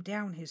streamed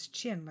down his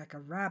chin like a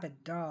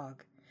rabid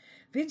dog.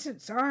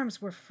 Vincent's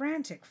arms were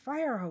frantic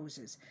fire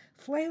hoses,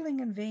 flailing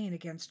in vain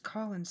against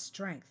Colin's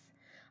strength.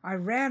 I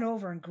ran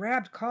over and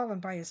grabbed Colin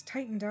by his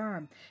tightened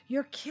arm.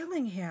 "You're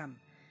killing him!"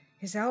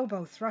 His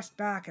elbow thrust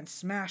back and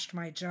smashed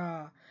my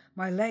jaw.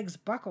 My legs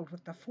buckled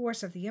with the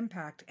force of the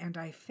impact, and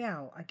I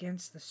fell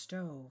against the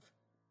stove.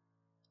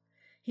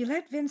 He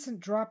let Vincent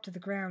drop to the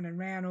ground and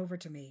ran over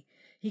to me.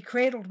 He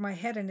cradled my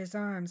head in his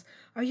arms.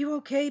 "Are you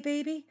okay,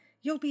 baby?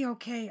 You'll be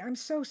okay. I'm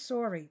so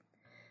sorry."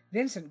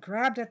 Vincent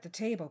grabbed at the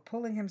table,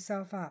 pulling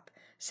himself up,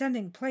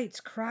 sending plates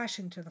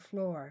crashing to the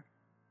floor.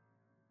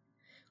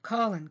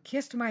 Colin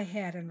kissed my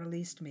head and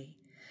released me.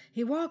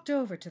 He walked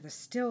over to the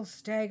still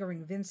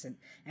staggering Vincent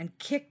and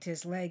kicked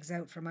his legs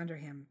out from under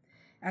him.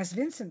 As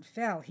Vincent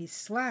fell, he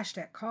slashed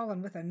at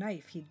Colin with a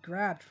knife he'd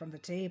grabbed from the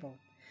table.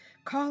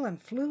 Colin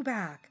flew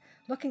back,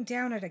 looking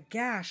down at a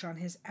gash on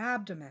his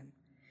abdomen.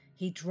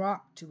 He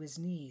dropped to his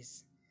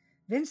knees.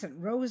 Vincent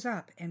rose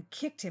up and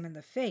kicked him in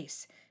the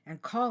face,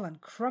 and Colin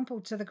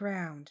crumpled to the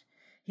ground.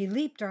 He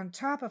leaped on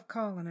top of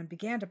Colin and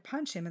began to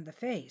punch him in the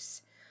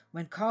face.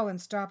 When Colin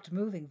stopped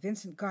moving,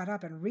 Vincent got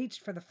up and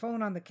reached for the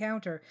phone on the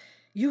counter.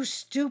 "You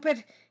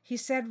stupid," he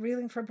said,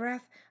 reeling for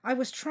breath. "I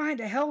was trying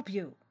to help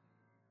you."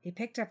 He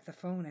picked up the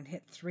phone and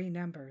hit 3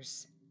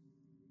 numbers.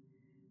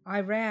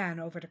 I ran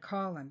over to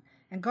Colin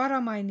and got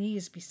on my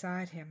knees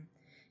beside him.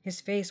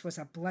 His face was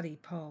a bloody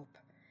pulp.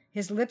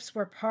 His lips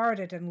were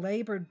parted and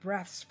labored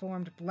breaths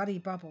formed bloody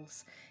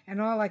bubbles, and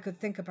all I could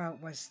think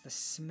about was the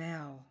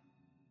smell.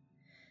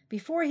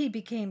 Before he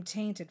became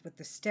tainted with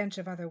the stench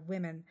of other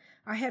women,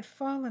 I had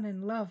fallen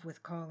in love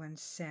with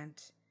Colin's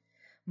scent.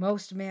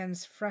 Most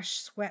men's fresh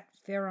sweat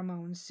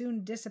pheromone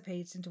soon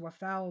dissipates into a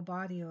foul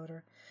body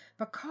odor,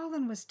 but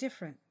Colin was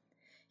different.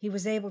 He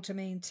was able to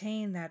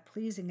maintain that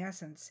pleasing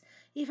essence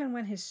even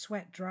when his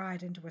sweat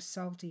dried into a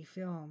salty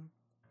film.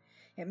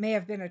 It may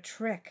have been a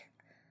trick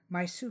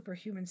My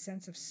superhuman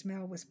sense of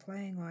smell was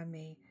playing on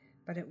me,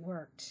 but it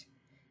worked,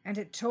 and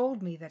it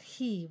told me that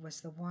he was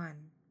the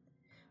one.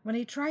 When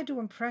he tried to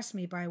impress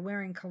me by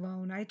wearing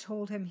cologne, I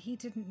told him he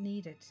didn't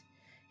need it.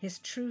 His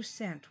true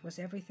scent was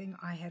everything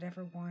I had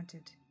ever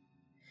wanted.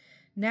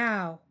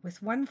 Now,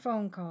 with one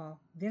phone call,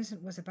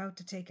 Vincent was about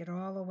to take it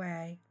all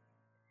away.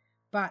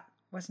 But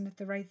wasn't it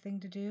the right thing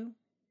to do?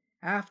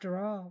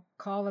 After all,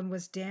 Colin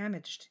was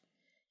damaged.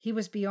 He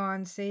was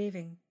beyond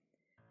saving,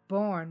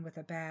 born with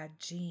a bad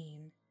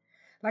gene.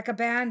 Like a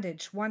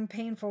bandage, one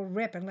painful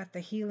rip and let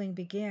the healing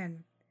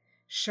begin.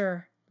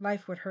 Sure,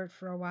 life would hurt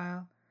for a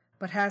while,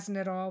 but hasn't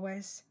it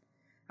always?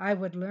 I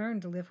would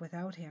learn to live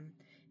without him,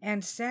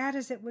 and sad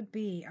as it would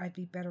be, I'd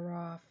be better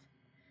off.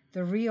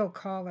 The real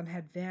Colin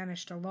had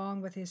vanished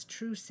along with his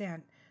true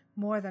scent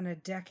more than a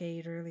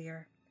decade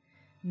earlier.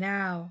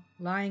 Now,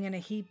 lying in a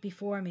heap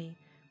before me,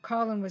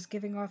 Colin was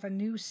giving off a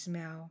new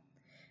smell,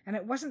 and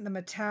it wasn't the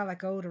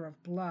metallic odor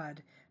of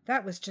blood.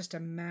 That was just a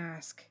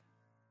mask.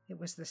 It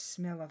was the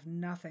smell of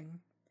nothing,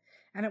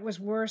 and it was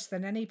worse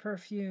than any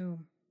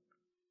perfume.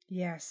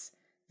 Yes,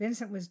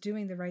 Vincent was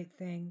doing the right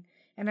thing,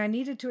 and I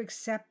needed to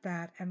accept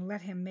that and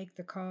let him make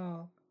the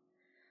call.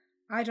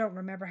 I don't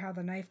remember how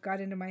the knife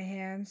got into my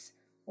hands,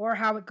 or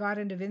how it got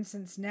into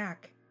Vincent's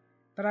neck,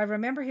 but I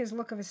remember his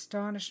look of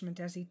astonishment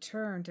as he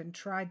turned and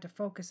tried to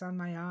focus on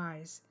my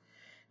eyes.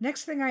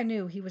 Next thing I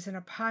knew, he was in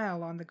a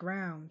pile on the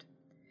ground.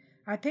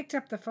 I picked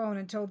up the phone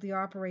and told the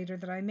operator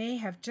that I may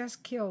have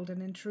just killed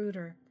an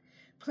intruder.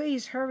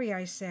 "Please hurry,"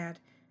 I said,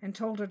 and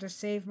told her to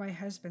save my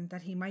husband,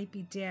 that he might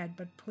be dead,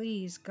 but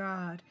please,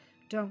 God,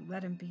 don't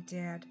let him be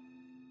dead.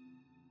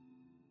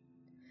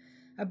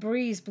 A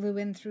breeze blew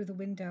in through the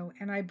window,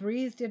 and I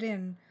breathed it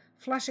in,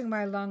 flushing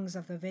my lungs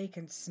of the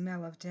vacant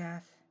smell of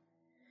death.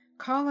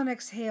 Colin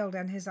exhaled,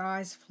 and his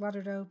eyes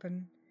fluttered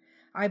open.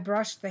 I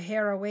brushed the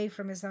hair away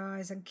from his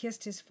eyes and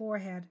kissed his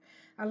forehead,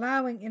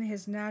 allowing in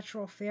his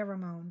natural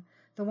pheromone,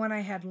 the one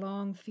I had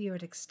long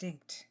feared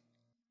extinct.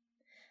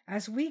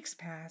 As weeks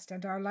passed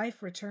and our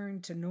life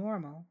returned to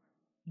normal,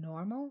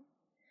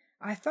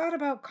 I thought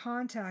about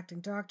contacting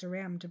Dr.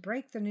 M to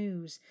break the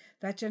news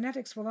that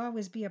genetics will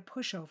always be a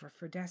pushover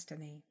for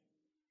destiny.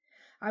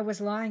 I was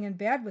lying in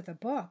bed with a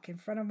book in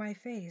front of my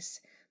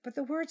face, but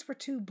the words were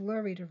too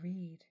blurry to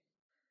read.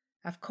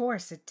 Of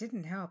course, it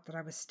didn't help that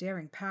I was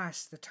staring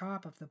past the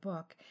top of the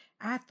book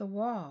at the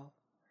wall.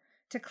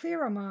 To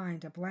clear a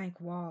mind, a blank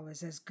wall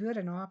is as good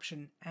an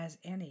option as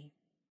any.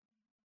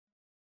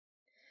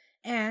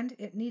 And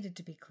it needed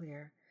to be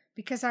clear,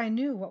 because I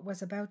knew what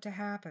was about to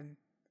happen.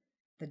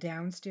 The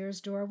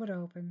downstairs door would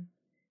open,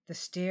 the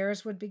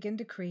stairs would begin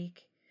to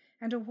creak,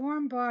 and a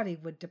warm body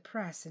would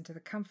depress into the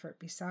comfort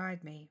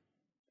beside me.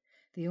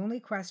 The only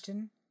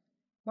question,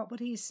 what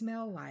would he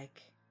smell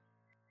like?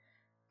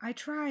 I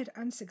tried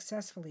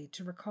unsuccessfully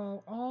to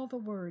recall all the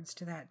words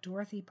to that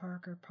Dorothy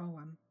Parker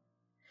poem.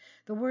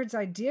 The words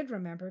I did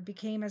remember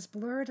became as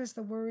blurred as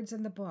the words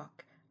in the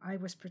book I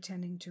was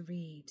pretending to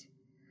read.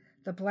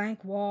 The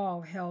blank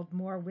wall held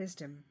more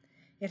wisdom.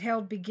 It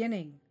held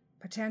beginning,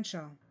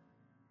 potential.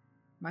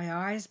 My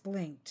eyes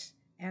blinked,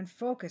 and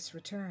focus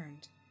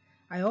returned.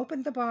 I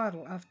opened the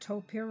bottle of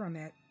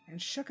topiramate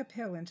and shook a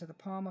pill into the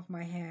palm of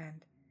my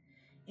hand.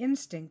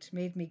 Instinct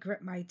made me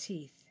grit my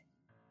teeth.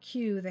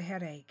 Cue the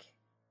headache.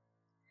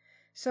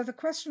 So the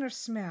question of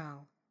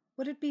smell,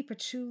 would it be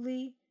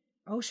patchouli,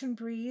 ocean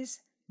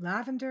breeze,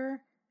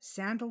 lavender,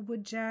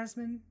 sandalwood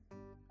jasmine?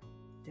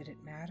 Did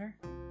it matter?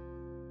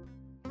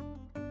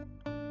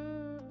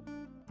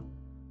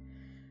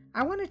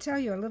 I want to tell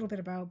you a little bit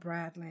about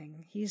Brad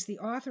Ling. He's the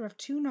author of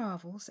 2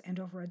 novels and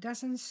over a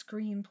dozen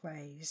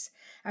screenplays.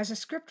 As a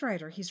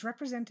scriptwriter, he's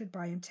represented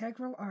by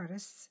integral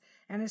artists,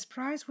 and his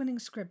prize-winning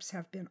scripts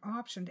have been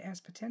optioned as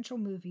potential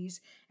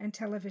movies and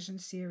television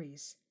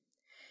series.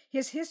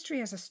 His history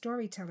as a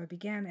storyteller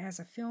began as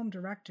a film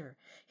director.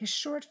 His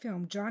short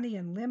film, Johnny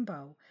in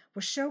Limbo,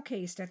 was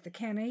showcased at the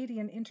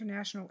Canadian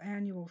International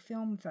Annual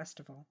Film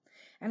Festival,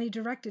 and he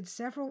directed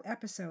several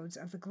episodes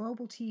of the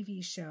global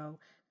TV show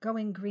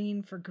Going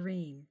Green for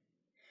Green.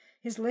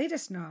 His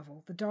latest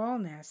novel, The Doll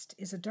Nest,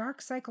 is a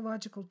dark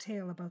psychological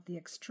tale about the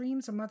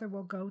extremes a mother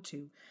will go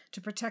to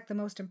protect the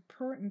most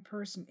important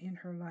person in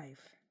her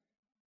life.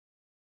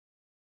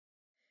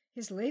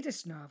 His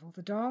latest novel,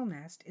 The Doll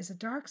Nest, is a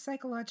dark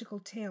psychological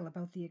tale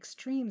about the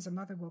extremes a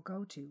mother will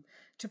go to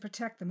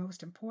protect the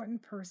most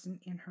important person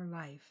in her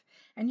life.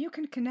 And you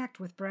can connect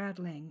with Brad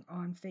Ling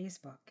on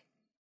Facebook.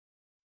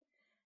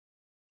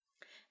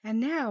 And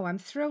now I'm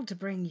thrilled to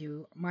bring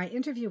you my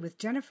interview with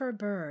Jennifer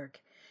Berg,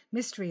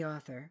 mystery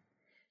author.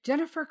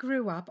 Jennifer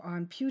grew up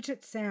on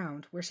Puget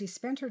Sound, where she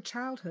spent her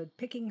childhood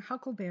picking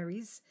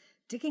huckleberries,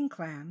 digging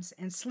clams,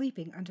 and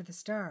sleeping under the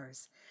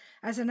stars.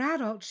 As an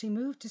adult, she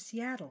moved to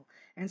Seattle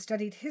and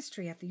studied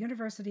history at the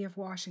University of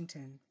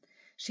Washington.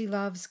 She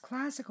loves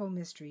classical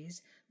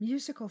mysteries,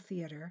 musical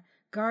theater,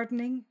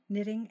 gardening,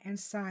 knitting, and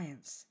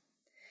science.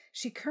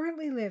 She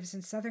currently lives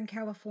in Southern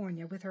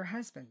California with her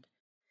husband.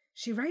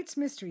 She writes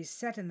mysteries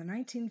set in the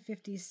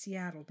 1950s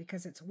Seattle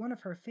because it's one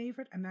of her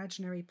favorite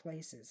imaginary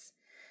places.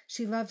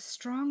 She loves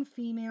strong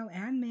female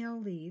and male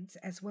leads,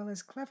 as well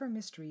as clever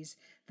mysteries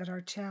that are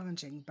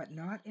challenging but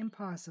not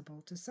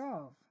impossible to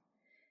solve.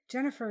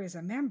 Jennifer is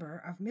a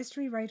member of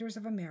Mystery Writers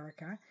of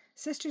America,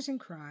 Sisters in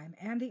Crime,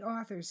 and the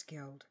Authors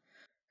Guild.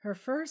 Her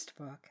first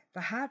book,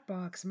 The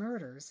Hatbox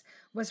Murders,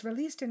 was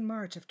released in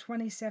March of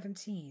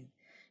 2017.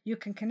 You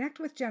can connect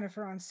with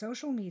Jennifer on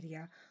social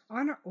media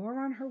or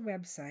on her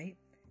website,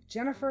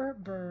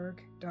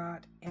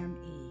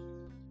 jenniferberg.me.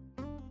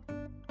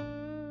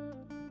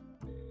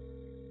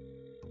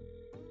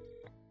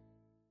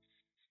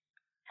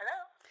 Hello.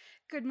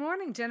 Good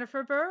morning,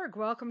 Jennifer Berg.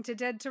 Welcome to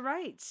Dead to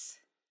Rights.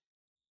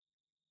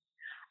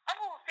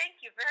 Oh, thank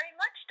you very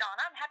much,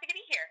 Donna. I'm happy to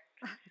be here.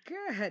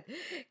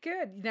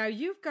 Good. Now,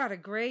 you've got a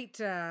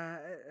great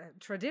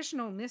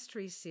traditional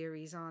mystery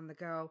series on the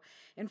go.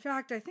 In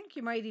fact, I think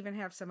you might even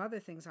have some other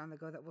things on the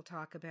go that we'll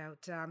talk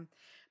about.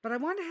 But I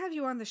want to have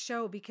you on the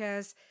show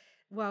because,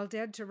 while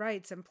Dead to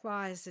Rights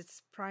implies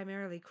it's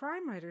primarily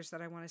crime writers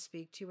that I want to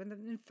speak to, and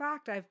in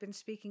fact, I've been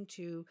speaking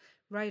to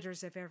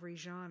writers of every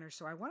genre,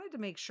 so I wanted to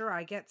make sure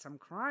I get some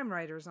crime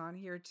writers on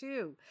here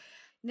too.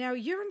 Now,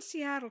 you're in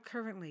Seattle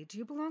currently. Do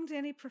you belong to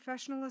any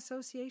professional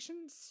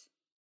associations?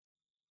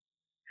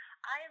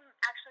 I'm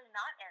actually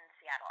not in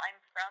Seattle. I'm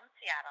from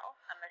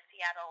Seattle. I'm a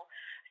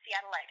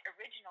Seattleite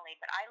originally,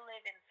 but I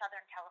live in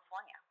Southern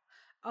California.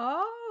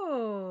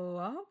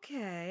 Oh,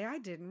 okay. I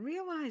didn't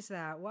realize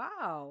that.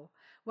 Wow.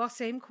 Well,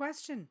 same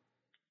question.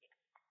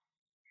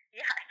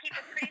 Yeah, I keep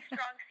a pretty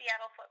strong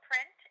Seattle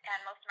footprint, and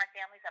most of my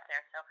family's up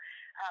there, so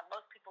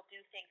most people do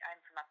think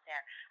I'm from up there.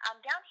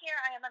 Down here,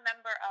 I am a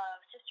member of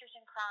Sisters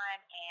in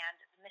Crime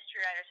and Mystery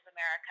Writers of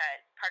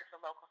America, part of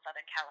the local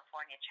Southern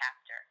California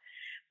chapter.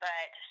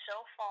 But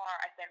so far,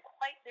 I've been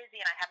quite busy,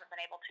 and I haven't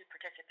been able to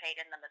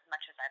participate in them as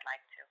much as I'd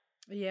like to.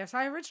 Yes,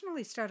 I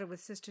originally started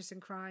with Sisters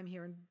in Crime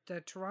here in the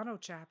Toronto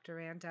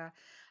chapter, and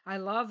I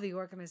love the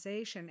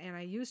organization, and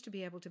I used to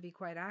be able to be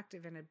quite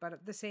active in it,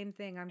 but the same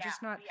thing, I'm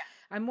just not,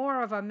 I'm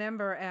more of a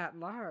member at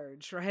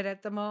large right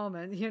at the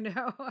moment, you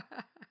know.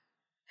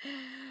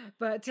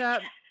 But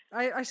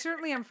I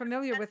certainly am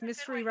familiar with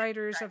Mystery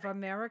Writers of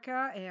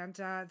America, and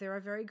they're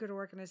a very good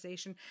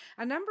organization.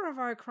 A number of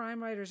our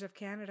crime writers of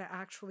Canada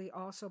actually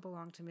also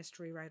belong to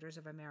Mystery Writers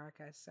of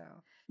America.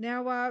 So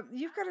now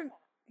you've got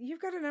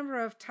a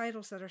number of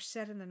titles that are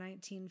set in the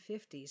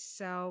 1950s.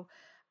 So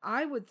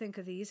I would think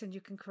of these, and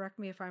you can correct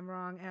me if I'm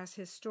wrong, as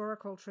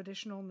historical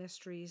traditional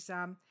mysteries.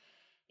 And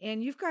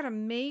you've got a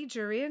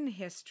major in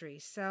history.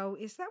 So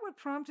is that what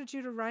prompted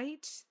you to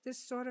write this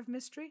sort of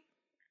mystery?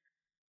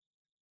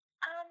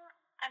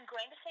 I'm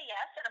going to say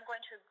yes, and I'm going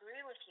to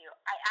agree with you.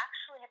 I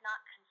actually had not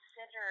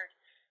considered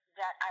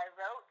that I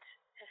wrote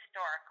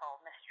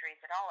historical mysteries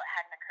at all. It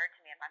hadn't occurred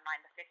to me in my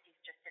mind. The 50s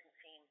just didn't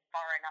seem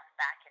far enough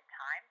back in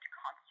time to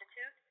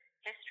constitute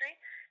history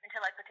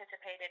until I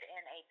participated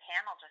in a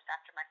panel just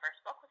after my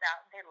first book was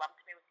out, and they lumped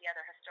me with the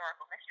other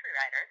historical mystery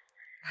writers.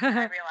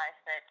 I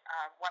realized that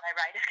what I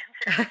write is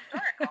considered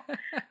historical.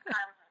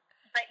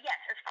 But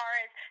yes, as far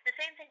as the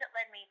same thing that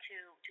led me to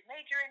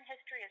major in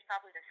history is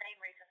probably the same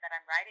reason that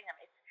I'm writing them.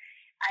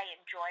 I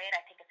enjoy it.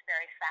 I think it's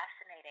very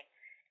fascinating.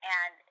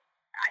 And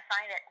I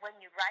find that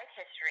when you write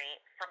history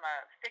from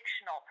a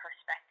fictional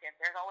perspective,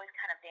 there's always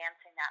kind of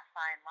dancing that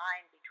fine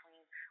line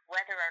between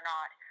whether or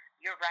not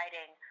you're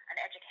writing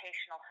an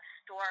educational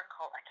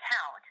historical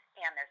account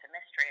and there's a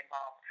mystery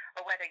involved,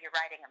 or whether you're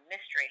writing a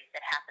mystery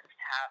that happens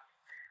to have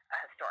a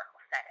historical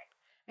setting.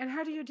 And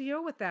how do you deal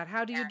with that?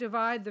 How do you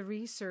divide the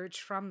research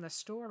from the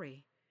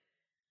story?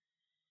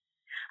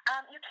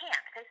 You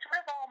can't. They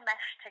sort of all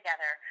mesh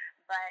together.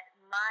 But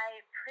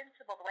my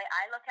principle, the way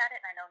I look at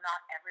it, and I know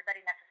not everybody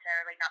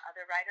necessarily, not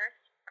other writers,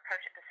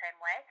 approach it the same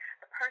way,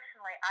 but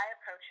personally I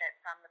approach it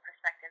from the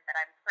perspective that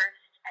I'm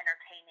first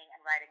entertaining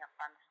and writing a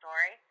fun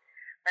story,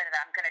 but that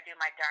I'm going to do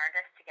my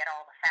darndest to get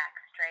all the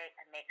facts straight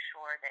and make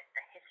sure that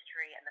the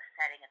history and the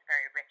setting is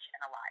very rich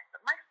and alive.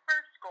 But my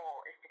first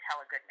goal is to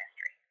tell a good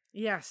mystery.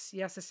 Yes,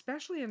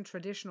 especially in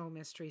traditional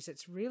mysteries,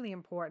 it's really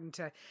important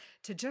to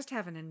just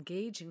have an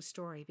engaging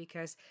story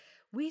because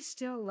we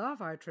still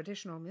love our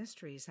traditional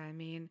mysteries. I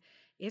mean,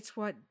 it's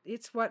what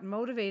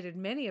motivated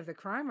many of the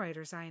crime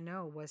writers I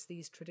know was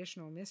these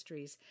traditional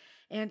mysteries.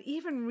 And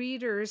even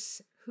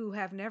readers who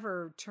have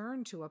never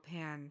turned to a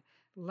pen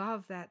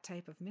love that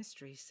type of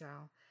mystery.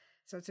 So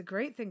it's a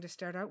great thing to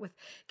start out with.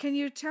 Can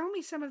you tell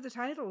me some of the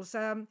titles,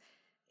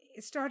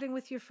 starting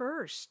with your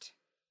first?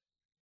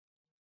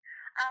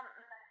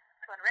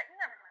 One written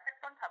or first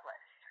one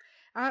published?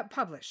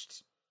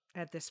 Published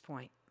at this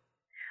point.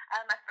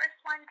 My first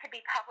one to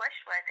be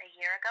published was a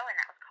year ago, and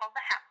that was called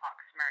The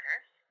Hatbox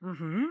Murders.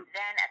 Mm-hmm.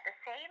 Then at the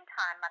same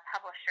time, my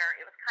publisher,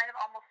 it was kind of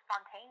almost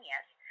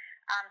spontaneous,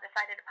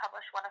 decided to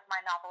publish one of my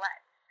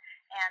novelettes.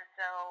 And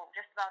so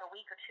just about a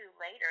week or two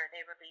later,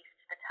 they released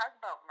The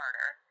Tugboat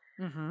Murder,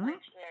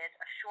 which is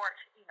a short,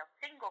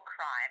 single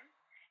crime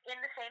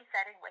in the same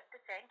setting with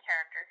the same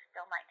characters,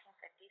 still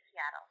 1950s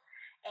Seattle.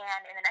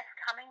 And in the next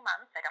coming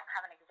months, I don't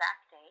have an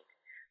exact date,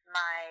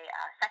 my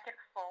second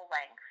full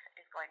length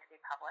is going to be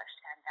published,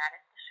 and that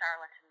is The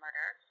Charlatan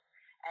Murders.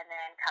 And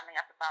then coming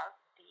up about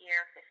the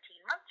year 15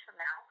 months from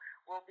now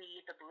will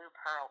be the Blue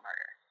Pearl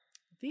Murder.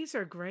 These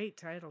are great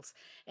titles.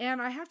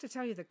 And I have to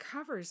tell you, the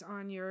covers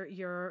on your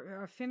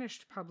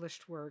finished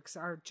published works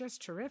are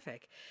just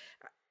terrific.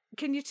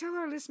 Can you tell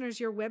our listeners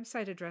your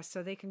website address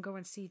so they can go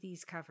and see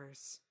these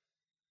covers?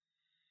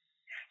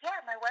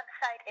 Yeah, my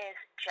website is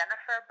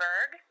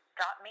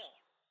jenniferberg.me.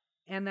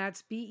 And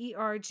that's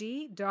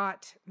berg.me,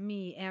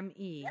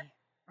 M-E. Yep.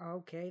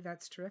 Okay,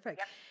 that's terrific.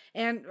 Yep.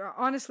 And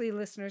honestly,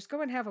 listeners,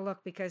 go and have a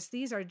look because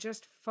these are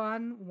just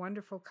fun,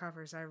 wonderful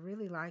covers. I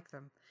really like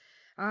them.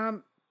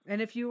 And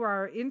if you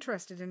are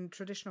interested in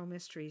traditional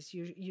mysteries,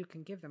 you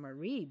can give them a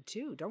read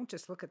too. Don't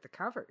just look at the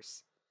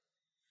covers.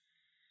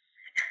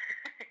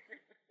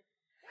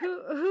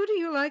 Who do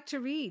you like to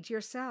read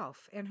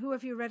yourself? And who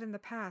have you read in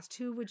the past?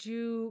 Who would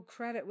you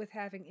credit with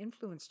having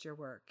influenced your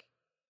work?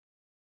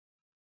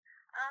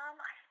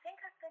 I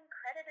think I've been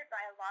credited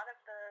by a lot of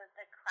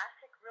the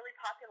classic, really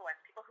popular ones.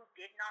 People who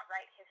did not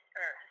write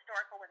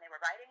historical when they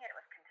were writing it. It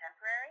was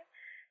contemporary.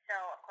 So,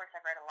 of course,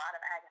 I've read a lot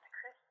of Agatha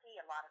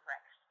Christie, a lot of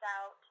Rex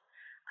Stout,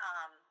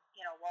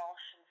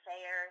 Walsh and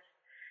Sayers.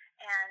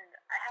 And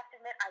I have to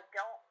admit, I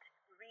don't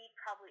read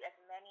probably as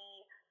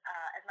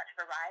much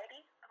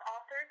variety of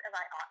authors as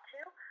I ought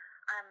to.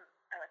 I'm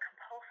a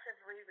compulsive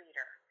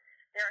rereader.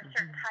 There are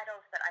certain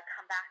titles that I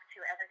come back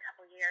to every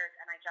couple of years,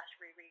 and I just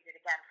reread it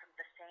again from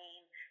the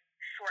same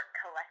short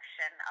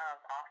collection of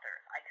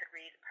authors. I could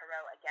read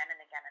Perrault again and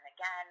again and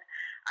again.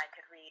 I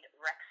could read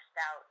Rex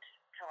Stout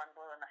till I'm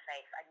blue in the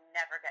face. I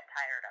never get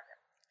tired of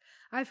it.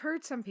 I've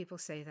heard some people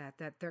say that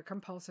they're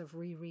compulsive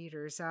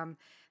rereaders.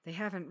 They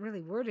haven't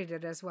really worded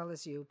it as well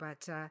as you,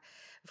 but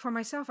for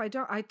myself, I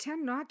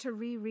tend not to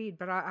reread,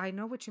 but I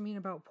know what you mean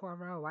about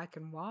Poirot. I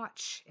can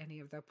watch any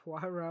of the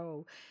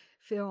Poirot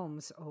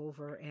films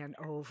over and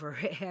over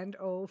and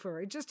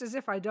over, just as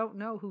if I don't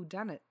know who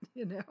done it,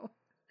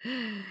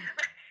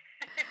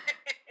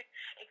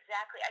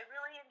 Exactly. I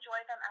really enjoy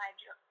them, and I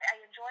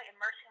enjoy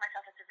immersing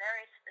myself. It's a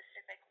very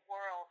specific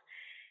world.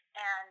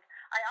 And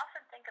I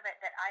often think of it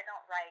that I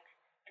don't write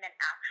in an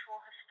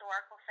actual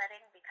historical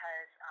setting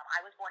because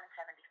I was born in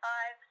 75,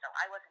 so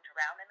I wasn't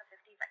around in the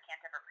 50s. I can't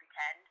ever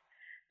pretend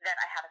that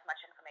I have as much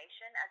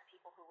information as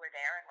people who were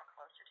there and were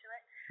closer to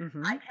it.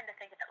 Mm-hmm. I tend to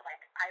think of it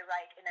like I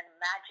write in an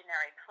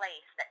imaginary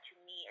place that to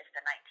me is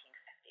the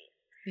 1950s.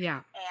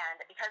 Yeah.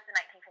 And because the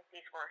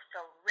 1950s were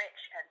so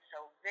rich and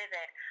so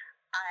vivid,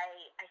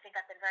 I think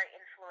I've been very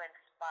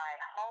influenced by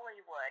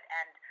Hollywood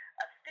and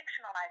a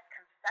fictionalized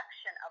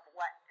conception of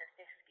what the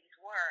 50s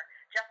were,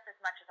 just as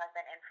much as I've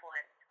been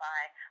influenced by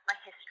my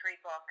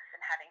history books and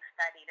having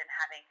studied and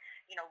having,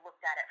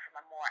 looked at it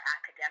from a more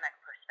academic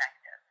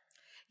perspective.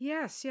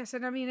 Yes.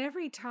 And I mean,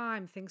 every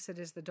time thinks it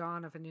is the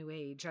dawn of a new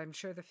age. I'm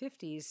sure the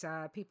 50s,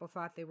 people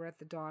thought they were at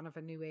the dawn of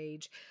a new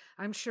age.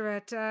 I'm sure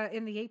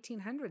in the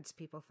 1800s,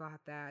 people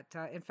thought that.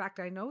 In fact,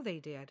 I know they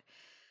did.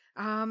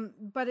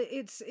 But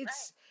it's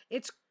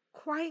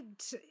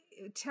quite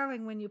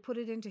telling when you put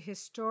it into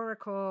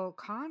historical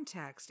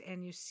context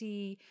and you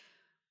see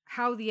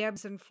how the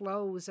ebbs and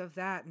flows of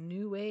that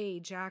new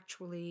age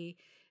actually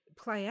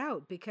play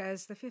out,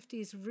 because the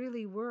 50s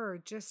really were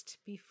just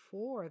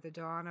before the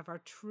dawn of our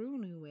true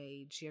new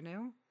age, Right,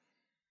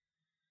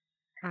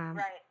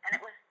 and it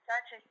was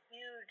such a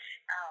huge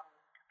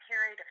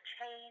period of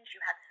change.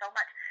 You had so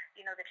much,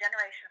 the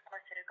generation, of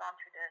course, that had gone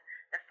through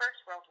the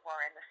First World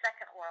War and the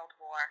Second World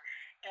War.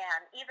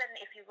 And even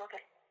if you look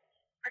at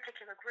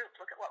particular groups,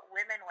 look at what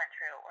women went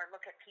through, or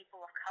look at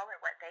people of color,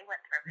 what they went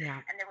through.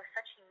 Yeah. And there were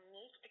such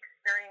unique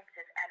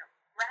experiences and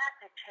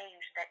rapid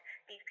change that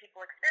these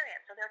people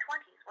experienced. So their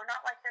 20s were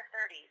not like their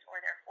 30s or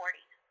their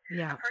 40s.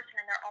 Yeah. A person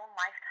in their own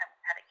lifetime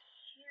had a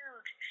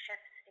huge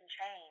shift in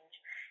change.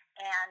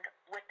 And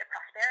with the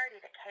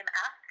prosperity that came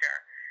after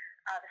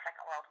the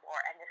Second World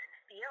War, and this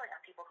feeling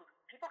of people who've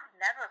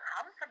never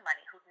come from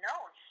money, who've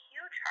known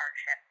huge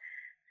hardship,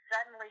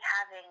 suddenly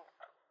having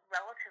a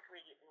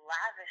relatively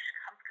lavish,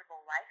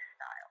 comfortable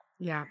lifestyle.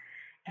 Yeah.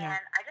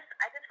 And I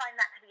just find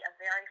that to be a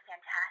very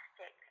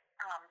fantastic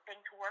thing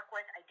to work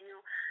with. I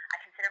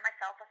consider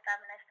myself a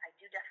feminist. I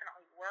do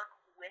definitely work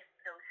with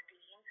those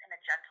themes in a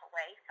gentle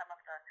way. Some of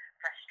the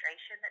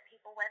frustration that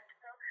people went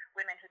through,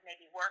 women who'd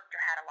maybe worked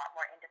or had a lot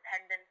more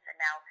independence, and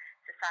now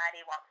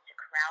society wants to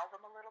corral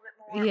them a little bit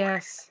more.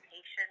 Yes. Or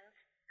expectations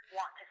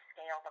want to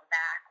scale them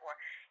back, or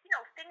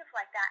things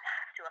like that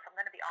have to. If I'm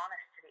going to be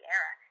honest to the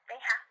era, they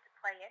have to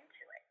play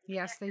into it.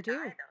 Yes, they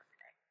do.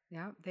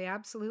 Yeah, they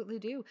absolutely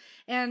do.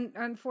 And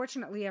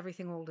unfortunately,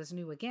 everything old is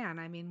new again.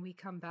 I mean, we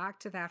come back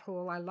to that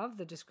whole, I love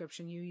the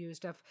description you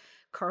used of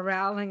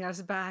corralling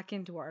us back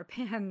into our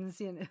pens,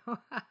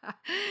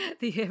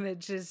 The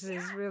image is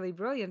really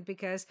brilliant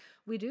because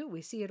we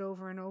see it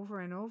over and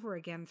over and over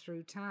again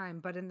through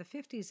time. But in the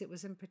 50s, it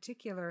was in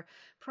particular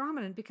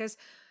prominent because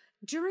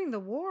during the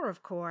war,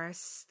 of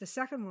course, the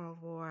Second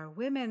World War,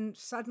 women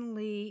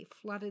suddenly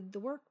flooded the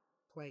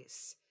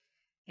workplace.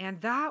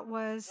 And that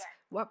was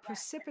what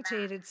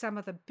precipitated some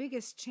of the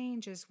biggest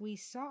changes we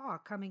saw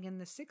coming in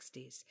the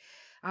 60s.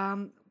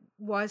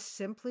 was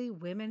simply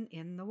women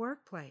in the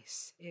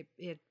workplace.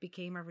 It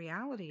became a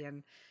reality,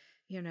 and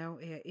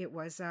it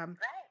was Right.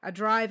 a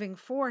driving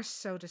force,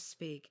 so to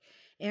speak.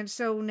 And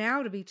so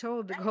now to be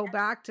told to go Right.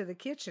 back to the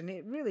kitchen,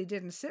 it really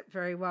didn't sit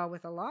very well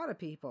with a lot of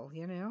people.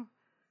 Right,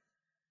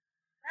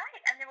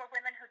 and there were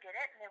women who did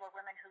it, and there were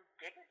women who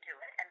didn't do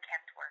it and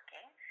kept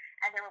working,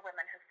 and there were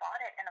women who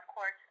fought it. And of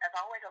course, as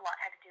always, a lot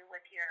had to do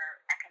with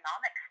your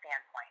economic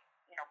standpoint.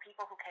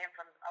 People who came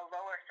from a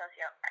lower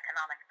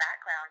socioeconomic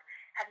background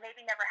had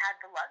maybe never had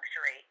the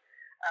luxury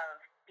of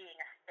being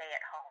a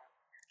stay-at-home,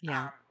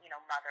 Yeah.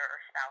 mother or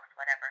spouse,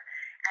 whatever.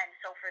 And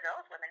so for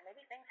those women,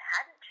 maybe things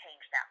hadn't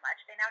changed that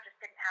much. They now just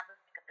didn't have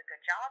the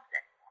good jobs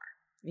anymore.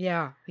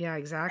 Yeah, And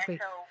exactly.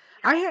 so,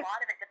 I a had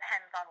lot of it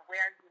depends on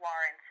where you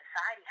are in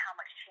society, how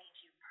much change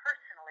you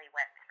personally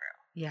went through.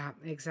 Yeah,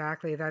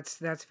 exactly.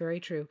 That's very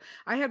true.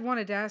 I had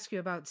wanted to ask you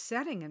about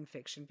setting in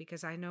fiction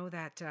because I know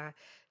that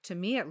to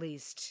me at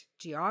least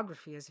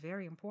geography is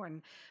very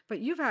important. But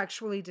you've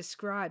actually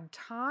described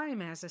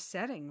time as a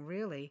setting,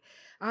 really.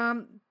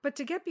 But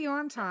to get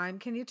beyond time,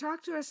 can you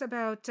talk to us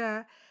about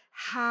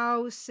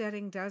how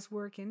setting does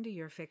work into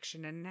your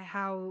fiction and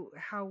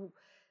how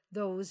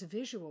those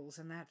visuals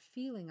and that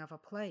feeling of a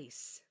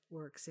place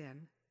works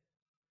in?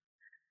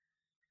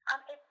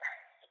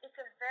 It's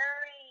a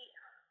very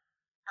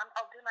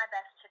I'll do my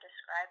best to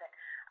describe it.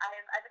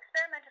 I've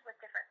experimented with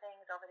different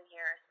things over the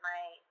years.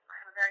 I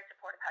have a very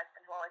supportive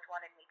husband who always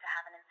wanted me to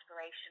have an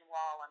inspiration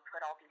wall and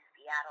put all these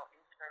Seattle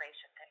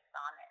inspiration things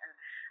on it. And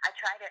I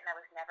tried it and I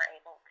was never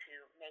able to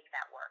make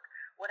that work.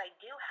 What I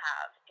do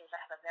have is I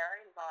have a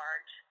very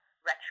large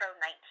retro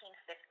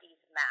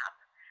 1950s map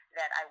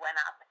that I went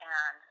up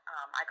and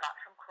I got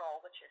from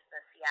Kroll, which is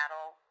the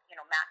Seattle,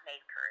 map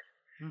makers.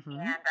 Mm-hmm.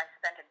 And I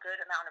spent a good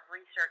amount of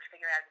research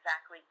figuring out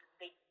exactly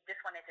this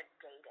one isn't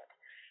dated.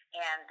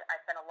 And I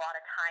spent a lot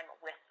of time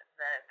with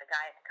the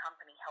guy at the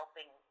company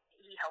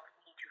he helped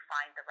me to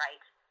find the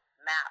right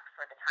map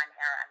for the time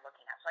era I'm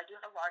looking at. So I do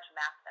have a large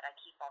map that I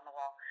keep on the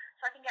wall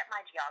so I can get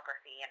my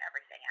geography and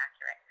everything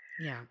accurate.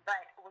 Yeah.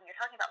 But when you're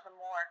talking about the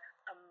more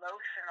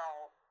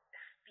emotional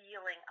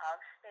feeling of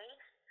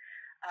space,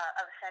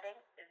 of setting,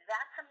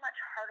 that's a much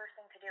harder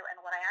thing to do.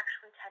 And what I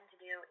actually tend to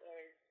do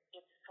is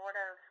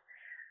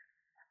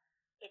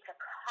it's a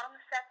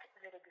concept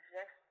that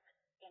exists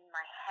in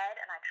my head,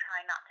 and I try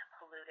not to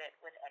pollute it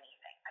with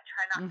anything. I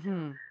try not to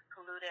Mm-hmm.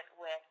 pollute it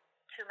with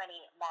too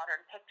many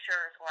modern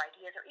pictures or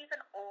ideas or even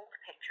old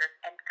pictures,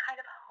 and kind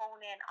of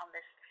hone in on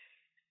this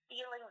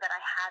feeling that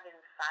I have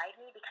inside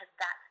me, because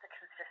that's the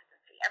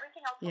consistency.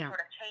 Everything else will Yeah. sort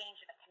of change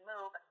and it can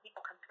move and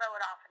people can throw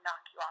it off and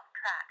knock you off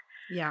track.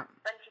 Yeah.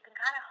 But if you can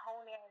kind of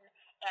hone in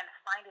and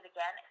find it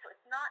again, so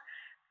it's not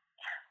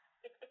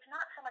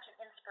so much an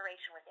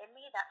inspiration within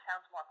me. That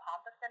sounds more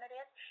pompous than it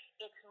is.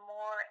 It's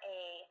more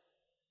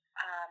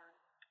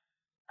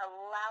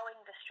allowing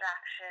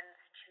distractions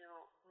to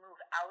move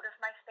out of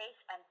my space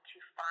and to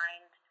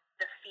find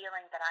the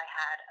feeling that I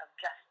had of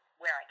just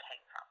where I came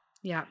from.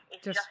 Yeah.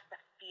 It's just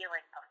the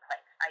feeling of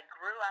place. I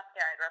grew up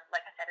there. I grew up,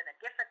 like I said, in a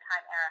different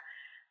time era,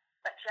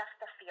 but just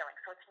the feeling.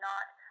 So it's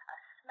not a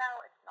smell,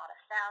 it's not a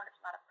sound,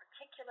 it's not a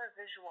particular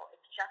visual.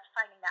 It's just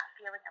finding that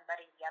feeling and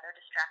letting the other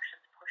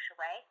distractions push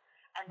away,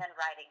 and then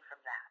writing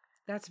from that.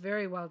 That's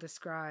very well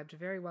described,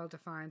 very well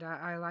defined.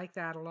 I like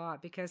that a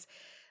lot because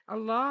a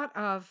lot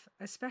of,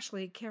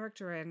 especially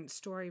character and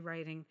story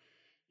writing,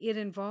 it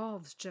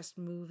involves just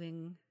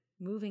moving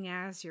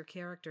as your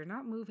character,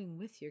 not moving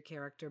with your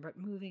character, but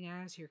moving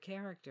as your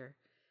character.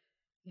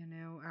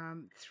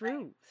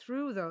 Right.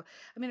 Through though.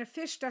 I mean, a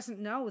fish doesn't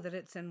know that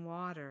it's in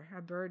water.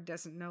 A bird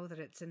doesn't know that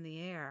it's in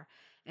the air.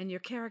 And your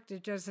character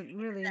doesn't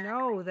really Exactly.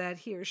 know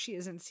that he or she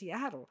is in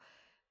Seattle,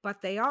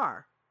 but they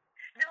are.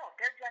 No,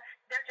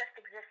 they're just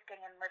existing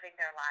and living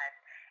their lives.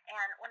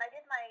 And when I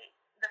did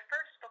the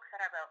first books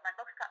that I wrote, my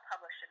books got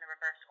published in the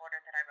reverse order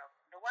that I wrote.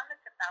 The one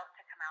that's about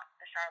to come out,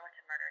 The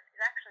Charlatan Murders,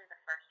 is actually the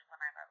first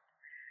one I wrote.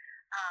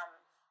 Um,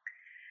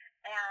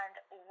 and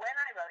when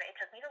I wrote it, it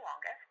took me the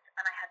longest,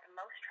 and I had the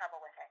most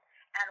trouble with it.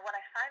 And what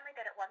I finally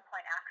did at one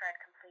point after I'd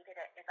completed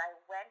it is I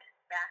went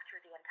back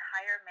through the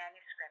entire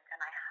manuscript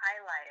and I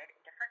highlighted in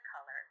different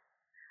colors.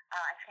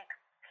 I think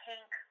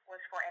pink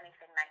was for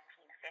anything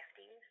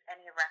 1950s,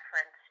 any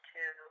reference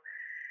to,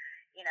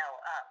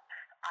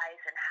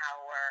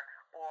 Eisenhower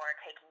or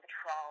taking the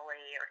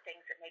trolley or things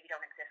that maybe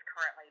don't exist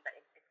currently, but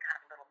it's kind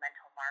of a little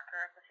mental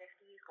marker of the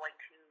 50s, going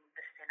to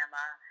the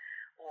cinema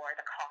or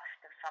the cost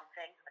of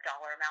something, a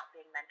dollar amount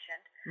being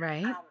mentioned.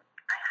 Right?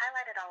 I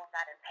highlighted all of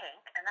that in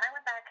pink, and then I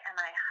went back and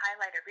I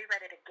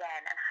reread it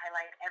again, and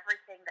highlighted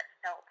everything that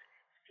felt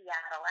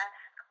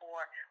Seattle-esque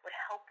or would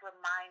help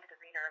remind the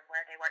reader of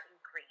where they were in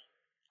green.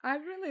 I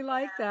really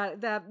like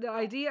And that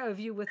idea of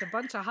you with a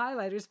bunch of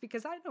highlighters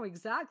because I know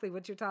exactly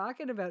what you're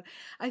talking about.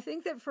 I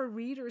think that for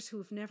readers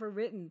who've never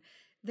written,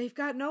 they've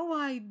got no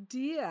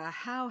idea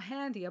how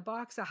handy a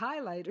box of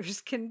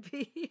highlighters can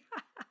be.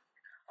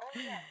 oh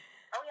yes,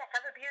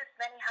 I've abused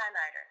many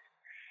highlighters.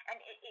 And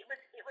it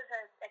was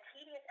a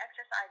tedious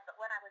exercise, but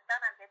when I was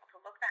done, I was able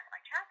to look back at my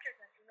chapters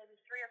and see maybe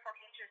 3 or 4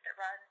 pages that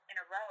run in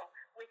a row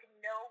with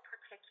no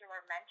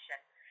particular mention.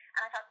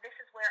 And I thought, this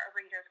is where a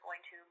reader is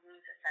going to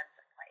lose a sense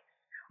of place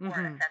or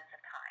a sense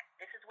of time.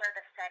 This is where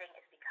the setting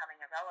is becoming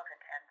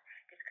irrelevant, and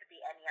this could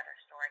be any other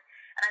story.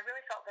 And I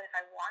really felt that if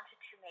I wanted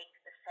to make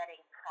the setting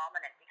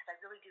prominent, because I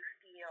really do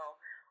feel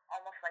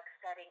almost like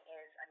setting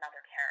is another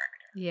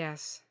character.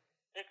 Yes.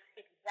 It's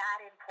that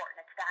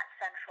important. It's that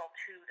central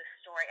to the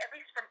story, at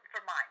least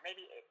for mine.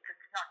 Maybe it's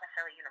not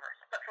necessarily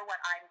universal, but for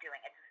what I'm doing,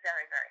 it's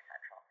very, very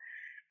central.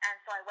 And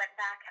so I went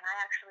back and I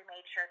actually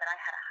made sure that I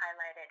had a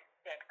highlighted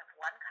bit of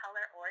one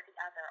color or the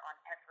other on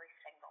every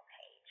single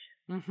page.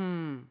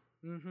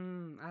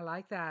 I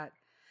like that.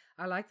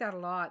 I like that a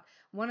lot.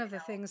 One of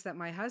the things that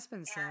my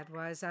husband said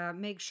was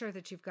make sure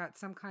that you've got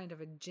some kind of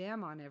a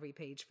gem on every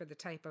page for the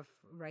type of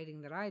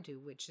writing that I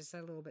do, which is a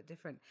little bit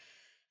different.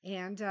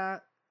 And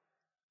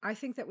I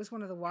think that was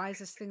one of the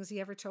wisest things he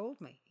ever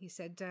told me. He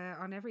said,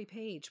 on every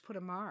page, put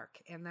a mark,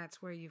 and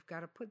that's where you've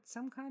got to put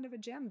some kind of a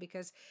gem,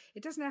 because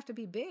it doesn't have to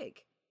be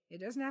big. It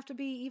doesn't have to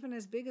be even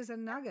as big as a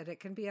nugget. It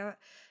can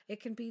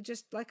be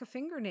just like a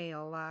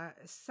fingernail,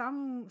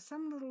 some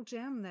little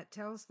gem that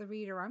tells the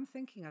reader, I'm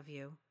thinking of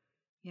you,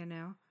 you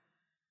know?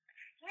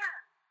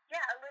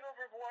 Yeah, a little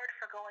reward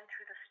for going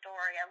through the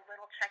story, a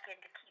little check-in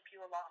to keep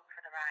you along for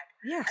the ride.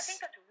 Yes. I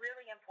think that's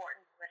really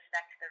important to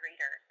respect the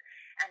readers.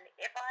 And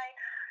if I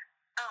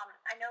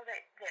know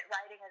that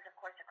writing is, of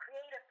course, a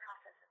creative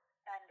process,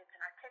 and it's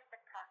an artistic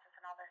process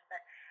and all this,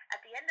 but at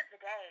the end of the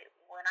day,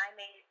 when I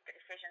made the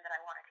decision that I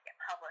wanted to get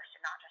published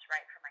and not just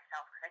write for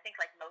myself, because I think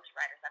like most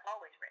writers, I've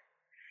always written,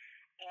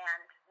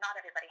 and not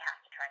everybody has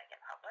to try to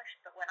get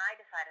published, but when I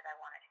decided I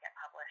wanted to get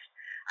published,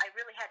 I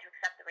really had to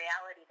accept the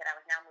reality that I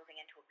was now moving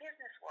into a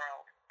business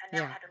world, and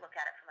now I had to look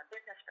at it from a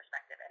business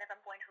perspective. And if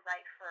I'm going to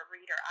write for a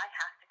reader, I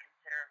have to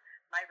consider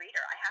my reader.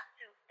 I have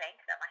to thank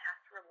them. I have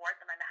to reward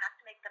them. And I have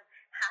to make them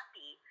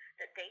happy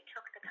that they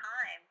took the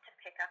time to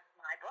pick up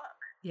my book.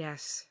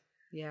 Yes.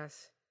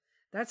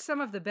 That's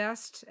some of the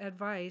best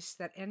advice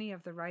that any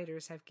of the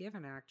writers have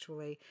given,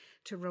 actually,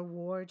 to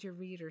reward your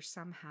readers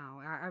somehow.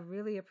 I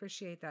really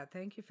appreciate that.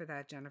 Thank you for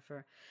that,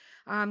 Jennifer.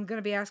 I'm going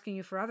to be asking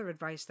you for other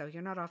advice, though.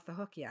 You're not off the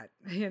hook yet,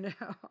 you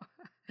know.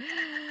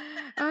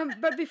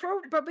 But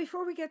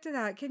before we get to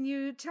that, can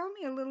you tell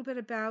me a little bit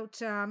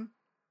about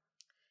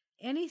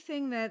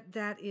anything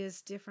that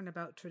is different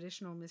about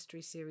traditional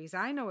mystery series?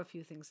 I know a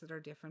few things that are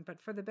different, but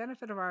for the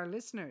benefit of our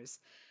listeners,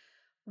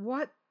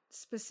 what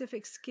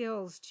specific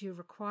skills do you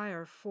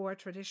require for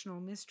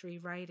traditional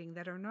mystery writing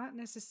that are not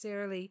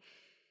necessarily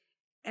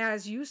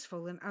as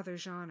useful in other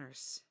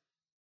genres?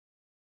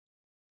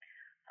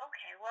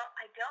 Okay, well,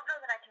 I don't know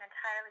that I can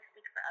entirely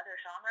speak for other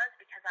genres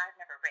because I've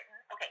never written.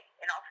 Okay,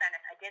 in all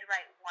fairness, I did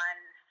write one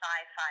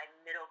sci-fi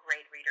middle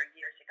grade reader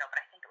years ago, but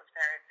I think it was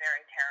very,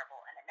 very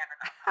terrible and it never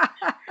got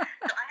published.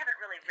 So I haven't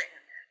really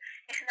written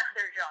in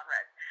other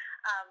genres.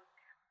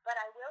 But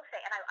I will say,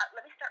 and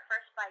let me start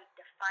first by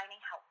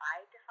defining how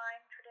I define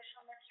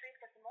traditional mysteries,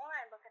 because the more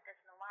I look at this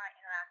and the more I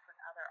interact with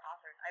other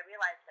authors, I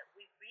realize that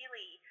we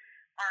really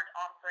aren't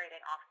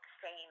operating off the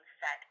same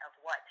set of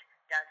what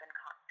does and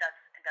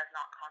does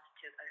not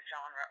constitute a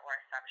genre or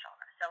a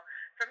subgenre. So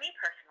for me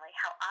personally,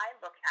 how I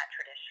look at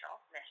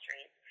traditional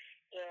mysteries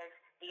is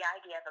the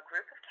idea of a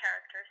group of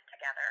characters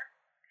together.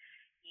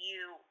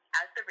 You,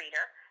 as the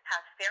reader,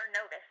 have fair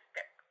notice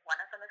that one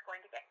of them is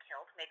going to get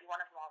killed. Maybe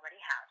one of them already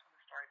has when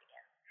the story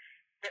begins.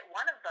 That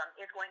one of them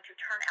is going to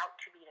turn out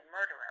to be the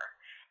murderer,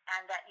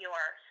 and that your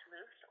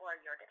sleuth or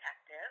your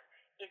detective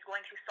is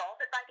going to solve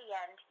it by the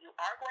end. You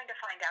are going to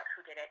find out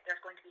who did it.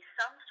 There's going to be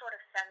some sort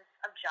of sense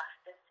of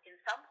justice in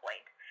some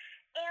point,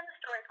 and the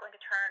story is going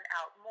to turn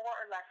out more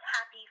or less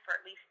happy for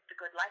at least the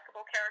good,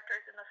 likable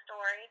characters in the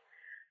story,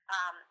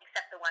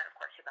 except the one, of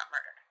course, who got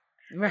murdered.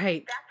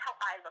 Right. That's how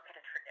I look at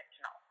a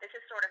traditional. This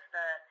is sort of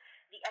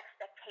the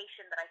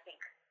expectation that I think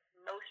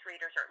most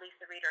readers, or at least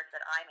the readers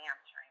that I'm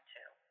answering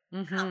to,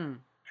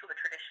 to a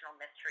traditional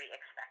mystery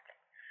expecting.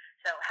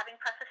 So having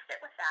prefaced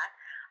it with that,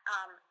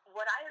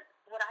 what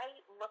I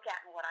look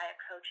at and what I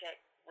approach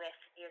it with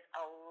is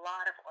a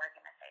lot of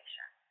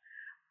organization.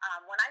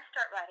 When I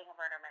start writing a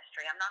murder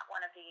mystery, I'm not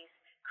one of these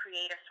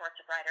creative sorts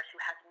of writers who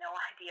has no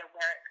idea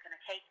where it's going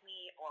to take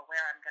me or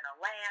where I'm going to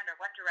land or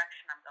what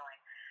direction I'm going.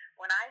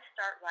 When I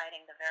start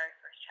writing the very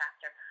first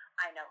chapter,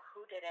 I know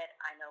who did it,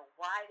 I know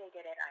why they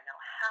did it, I know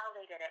how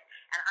they did it,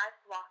 and I've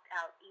blocked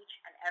out each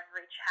and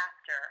every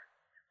chapter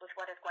with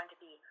what is going to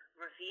be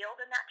revealed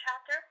in that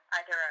chapter,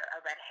 either a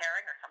red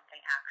herring or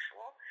something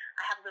actual.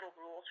 I have little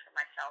rules for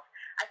myself.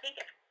 I think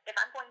if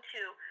I'm going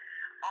to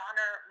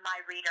honor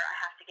my reader, I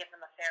have to give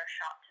them a fair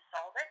shot to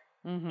solve it,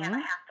 and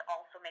I have to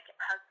also make it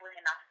puzzling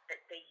enough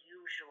that they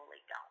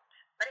usually don't.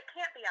 But it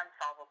can't be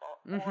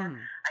unsolvable, or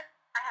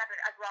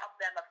I've robbed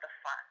them of the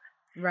fun.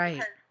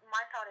 Right. Because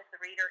my thought as the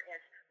reader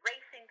is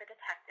racing the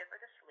detective or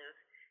the sleuth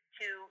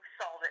to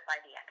solve it by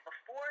the end.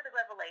 Before the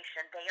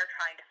revelation, they are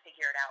trying to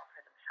figure it out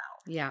for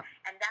themselves. Yeah.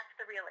 And that's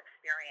the real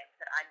experience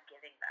that I'm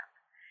giving them.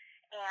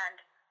 And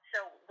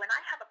so when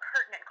I have a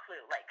pertinent clue,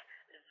 like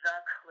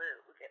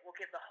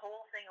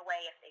a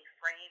way, if they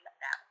frame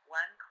that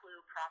one clue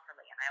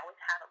properly, and I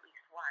always have at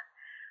least one,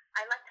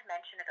 I like to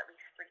mention it at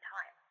least 3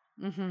 times.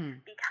 Mm-hmm.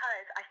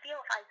 Because I feel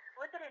if I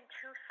slip it in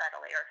too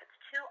subtly, or if it's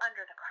too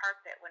under the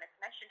carpet when it's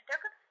mentioned,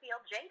 they're going to feel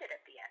jaded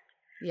at the end.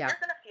 Yeah.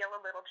 They're going to feel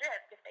a little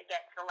gypped if they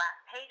get to the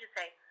last page and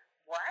say,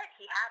 what?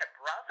 He had a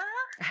brother?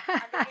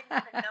 And they didn't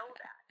even know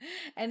that.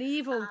 An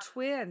evil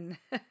twin.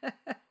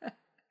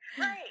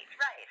 Right,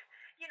 right.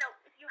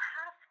 You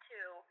have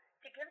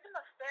to give them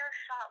a fair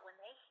shot when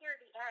they hear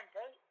the end.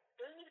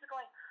 They need to be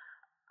going,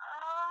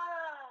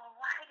 oh,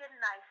 why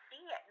didn't I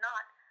see it?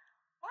 Not,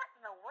 what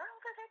in the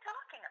world are they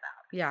talking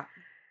about? Yeah.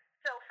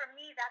 So for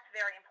me, that's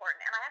very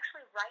important. And I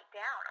actually write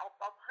down, I'll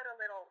put a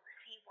little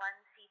C1,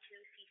 C2,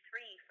 C3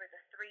 for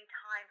the 3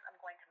 times I'm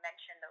going to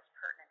mention those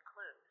pertinent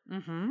clues,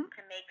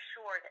 to make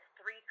sure that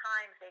 3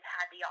 times they've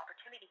had the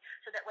opportunity,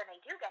 so that when they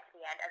do get to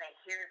the end and they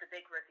hear the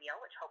big reveal,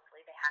 which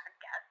hopefully they haven't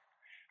guessed,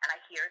 and I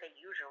hear they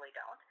usually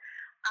don't,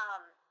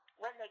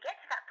 when they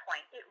get to that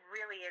point, it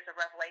really is a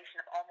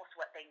revelation of almost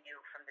what they knew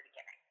from the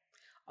beginning.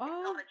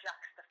 It's not a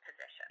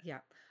juxtaposition.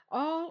 Yeah.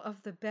 All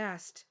of the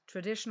best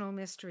traditional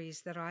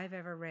mysteries that I've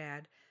ever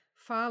read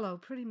follow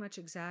pretty much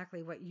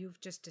exactly what you've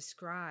just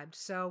described.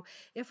 So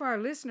if our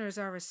listeners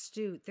are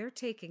astute, they're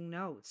taking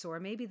notes, or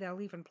maybe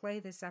they'll even play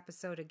this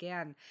episode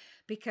again,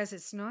 because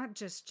it's not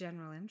just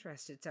general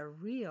interest. It's a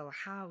real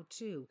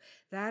how-to.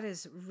 That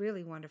is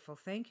really wonderful.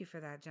 Thank you for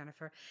that,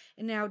 Jennifer.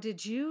 And now,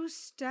 did you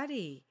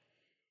study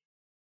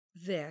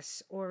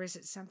this, or is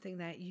it something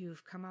that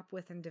you've come up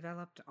with and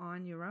developed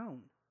on your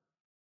own?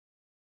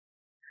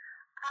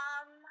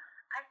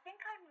 I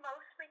think I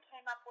mostly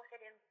came up with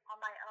it on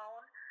my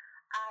own.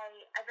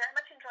 I very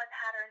much enjoy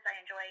patterns. I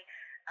enjoy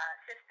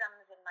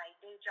systems. In my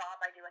day job,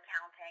 I do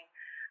accounting.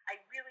 I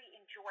really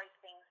enjoy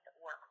things that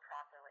work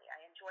properly.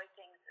 I enjoy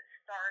things that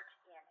start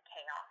in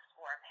chaos,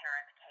 or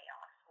apparent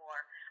chaos, or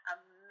a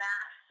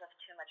mass of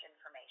too much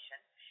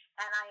information.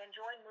 And I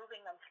enjoy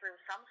moving them through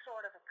some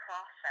sort of a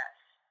process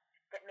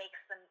that makes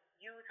them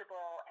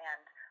usable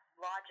and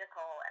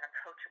logical and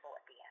approachable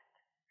at the end.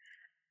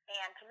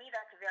 And to me,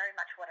 that's very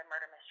much what a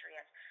murder mystery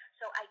is.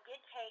 So I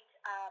did take,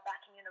 back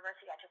in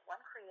university, I took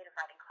one creative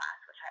writing class,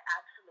 which I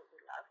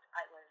absolutely loved.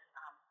 I was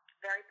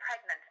very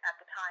pregnant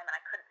at the time, and I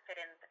couldn't fit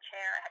in the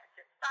chair. I had to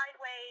sit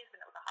sideways,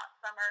 and it was a hot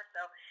summer,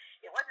 so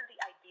it wasn't the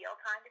ideal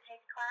time to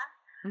take a class.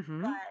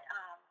 But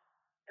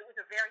it was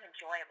a very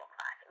enjoyable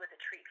class. It was a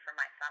treat for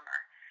my summer.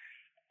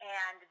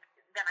 And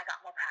then I got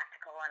more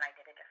practical, and I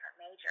did a different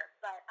major.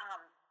 But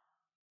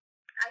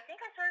I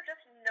think I sort of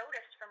just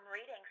noticed from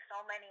reading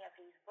so many of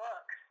these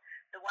books,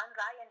 the ones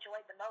I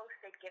enjoyed the most,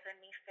 they'd given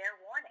me fair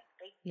warning.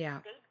 They'd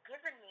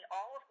given me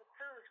all of the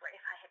clues where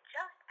if I had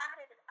just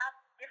added it up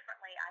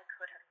differently, I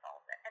could have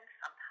solved it. And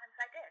sometimes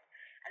I did.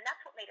 And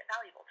that's what made it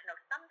valuable, to know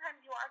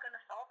sometimes you are going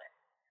to solve it.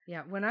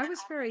 Yeah, when I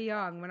was very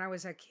young, when I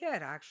was a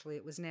kid, actually,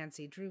 it was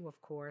Nancy Drew, of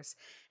course,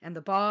 and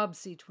the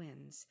Bobbsey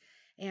twins,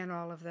 and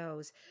all of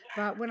those.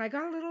 But when I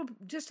got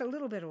just a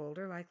little bit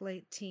older, like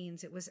late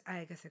teens, it was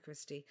Agatha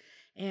Christie.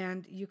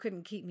 And you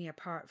couldn't keep me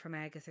apart from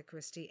Agatha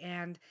Christie.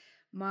 And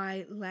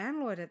my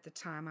landlord at the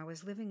time, I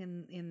was living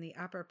in the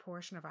upper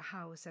portion of a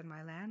house, and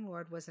my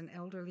landlord was an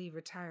elderly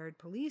retired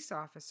police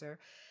officer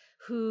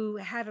who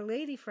had a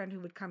lady friend who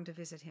would come to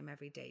visit him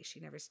every day. She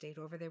never stayed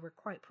over. They were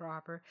quite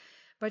proper.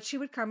 But she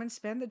would come and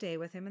spend the day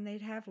with him, and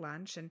they'd have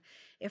lunch. And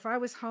if I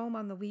was home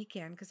on the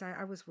weekend, because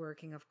I was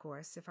working, of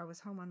course, if I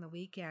was home on the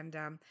weekend,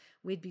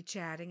 we'd be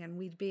chatting, and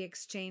we'd be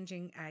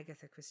exchanging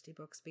Agatha Christie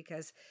books,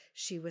 because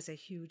she was a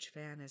huge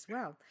fan as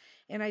well.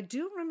 And I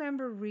do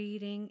remember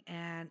reading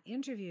an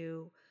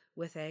interview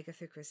with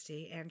Agatha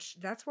Christie, and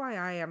that's why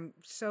I am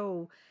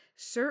so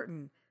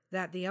certain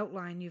that the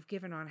outline you've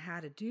given on how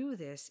to do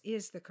this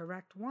is the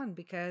correct one,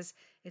 because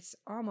it's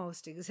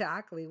almost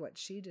exactly what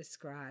she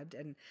described.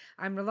 And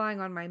I'm relying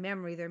on my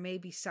memory. There may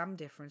be some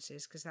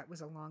differences, because that was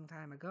a long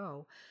time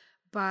ago,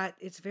 but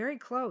it's very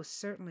close,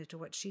 certainly, to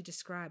what she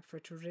described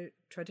for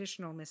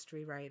traditional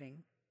mystery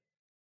writing.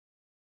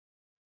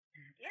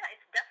 Yeah,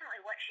 it's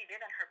definitely what she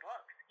did in her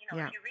books.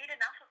 If you read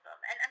enough of them,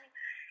 and I mean,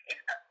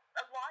 it's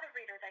a lot of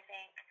readers, I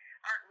think,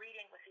 aren't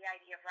reading with the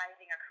idea of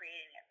writing or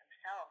creating it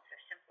themselves.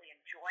 They're simply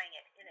enjoying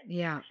it in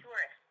its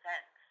purest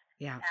sense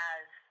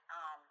as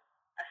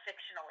a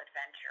fictional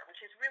adventure,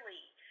 which is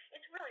really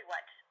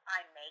what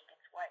I make.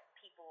 It's what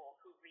people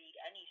who read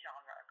any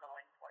genre are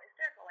going for. Is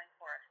they're going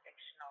for a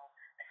fictional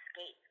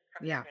escape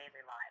from their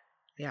daily lives.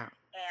 Yeah.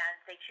 And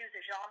they choose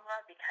a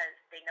genre because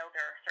they know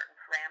there are certain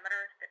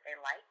parameters that they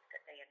like,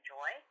 that they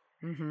enjoy.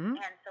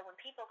 And so when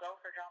people go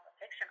for genre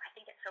fiction, I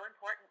think it's so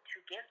important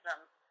to give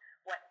them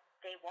what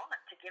they want,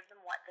 to give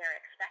them what they're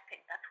expecting.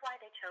 That's why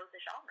they chose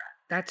the genre.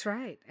 That's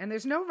right. And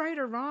there's no right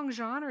or wrong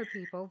genre,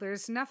 people.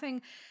 There's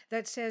nothing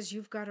that says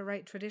you've got to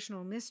write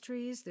traditional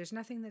mysteries. There's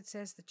nothing that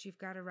says that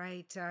you've got to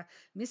write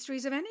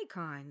mysteries of any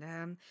kind.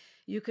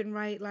 You can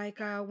write, like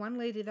one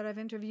lady that I've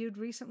interviewed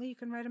recently, you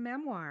can write a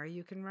memoir.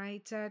 You can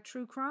write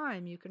true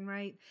crime. You can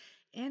write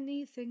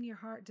anything your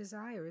heart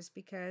desires,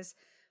 because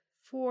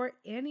for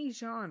any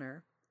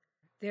genre,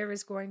 there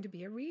is going to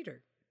be a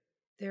reader.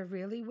 There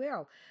really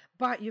will.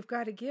 But you've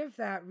got to give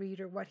that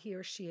reader what he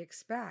or she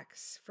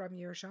expects from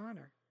your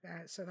genre.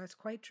 So that's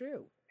quite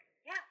true.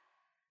 Yeah,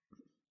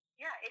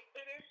 yeah, it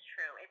is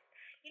true. And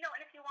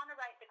if you want to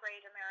write the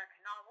great American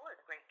novel or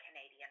the great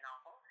Canadian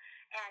novel,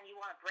 and you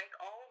want to break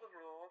all the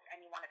rules and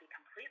you want to be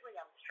completely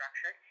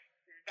unstructured,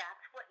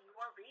 that's what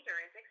your reader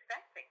is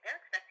expecting. They're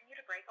expecting you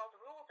to break all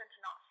the rules and to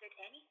not fit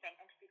anything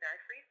and to be very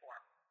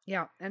freeform.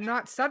 Yeah, and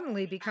not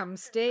suddenly become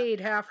staid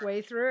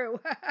halfway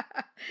through.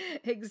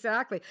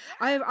 Exactly.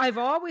 Yeah. I've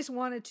always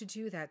wanted to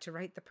do that, to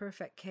write the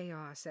perfect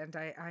chaos, and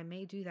I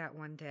may do that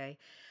one day.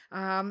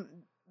 I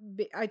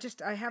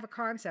have a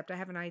concept, I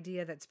have an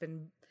idea that's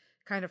been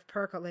kind of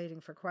percolating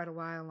for quite a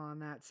while on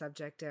that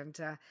subject, and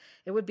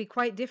it would be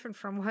quite different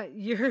from what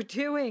you're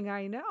doing,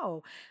 I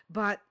know,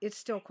 but it's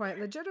still quite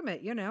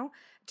legitimate,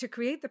 to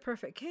create the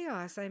perfect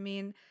chaos. I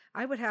mean,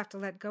 I would have to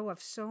let go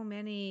of so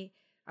many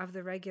of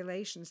the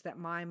regulations that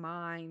my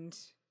mind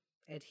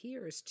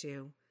adheres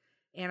to,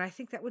 and I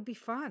think that would be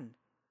fun.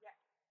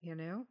 Yeah.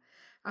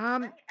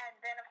 Um, Right. And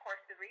then, of course,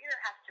 the reader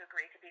has to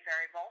agree to be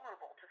very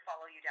vulnerable to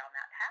follow you down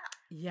that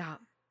path.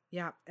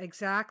 yeah,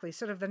 exactly.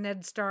 Sort of the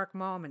Ned Stark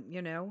moment.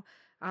 Yeah.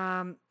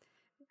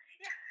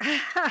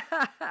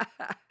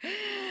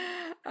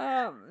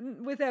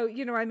 Without,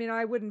 I mean,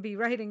 I wouldn't be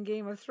writing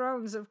Game of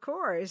Thrones, of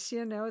course.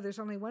 There's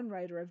only one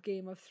writer of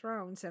Game of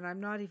Thrones, and I'm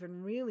not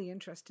even really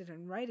interested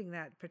in writing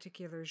that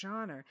particular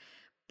genre.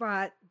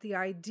 But the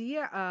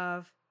idea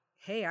of,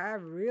 hey, I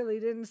really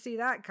didn't see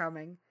that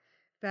coming,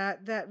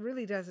 that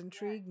really does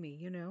intrigue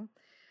me.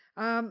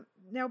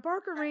 Now,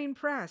 Barker Rain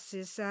Press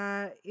is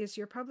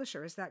your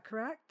publisher. Is that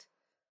correct?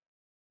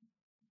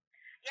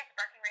 Yes,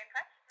 Barking Rain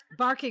Press.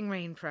 Barking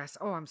Rain Press.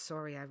 Oh, I'm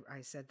sorry,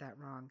 I said that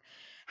wrong.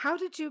 How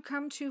did you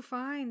come to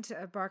find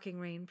Barking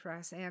Rain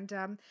Press? And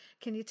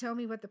can you tell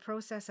me what the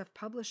process of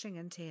publishing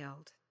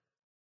entailed?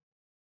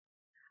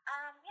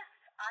 Yes,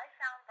 I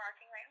found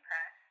Barking Rain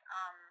Press.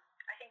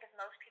 I think as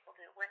most people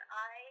do. When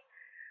I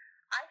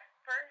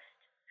first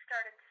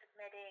started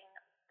submitting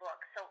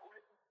books, so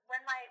when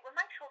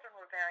my children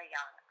were very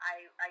young,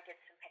 I did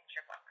some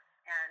picture books,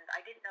 and I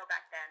didn't know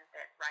back then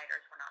that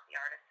writers were not the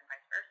artists and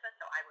vice versa.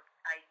 So I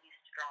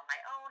used to draw my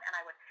own, and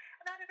I would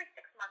about every 6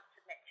 months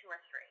submit 2 or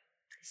 3.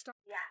 Stop.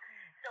 Yeah.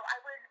 So I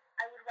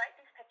would write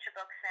these picture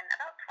books, and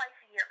about twice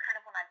a year, kind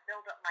of when I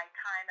build up my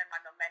time and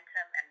my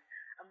momentum and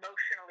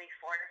emotionally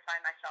fortify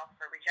myself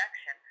for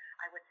rejection,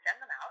 I would send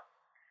them out,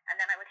 and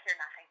then I would hear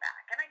nothing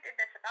back. And I did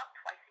this about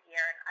twice a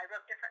year, and I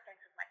wrote different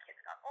things as my kids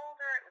got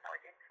older. It was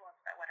always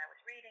influenced by what I was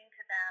reading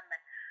to them,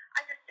 and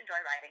I just enjoy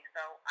writing.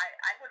 So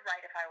I would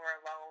write if I were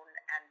alone,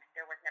 and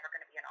there was never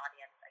going to be an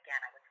audience.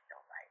 Again, I would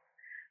still write.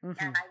 Mm-hmm.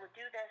 And I would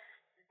do this.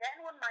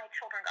 Then when my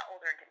children got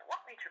older and didn't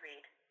want me to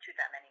read to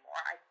them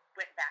anymore, I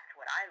went back to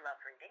what I love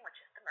reading,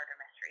 which is the murder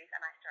mysteries,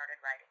 and I started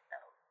writing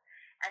those.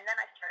 And then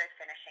I started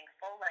finishing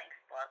full-length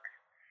books,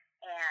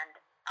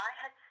 and I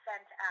had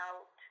sent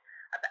out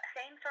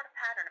same sort of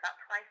pattern. About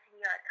twice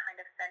a year, I'd kind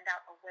of send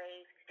out a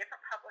wave to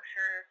different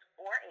publishers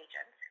or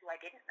agents who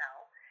I didn't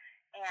know,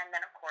 and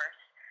then, of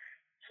course,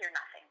 hear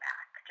nothing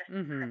back, just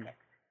crickets.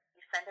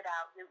 You send it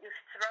out, you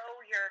throw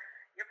your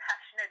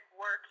passionate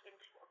work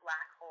into a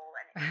black hole,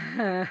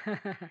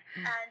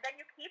 and then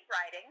you keep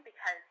writing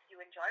because you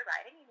enjoy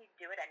writing and you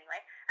do it anyway.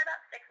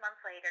 About 6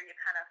 months later, you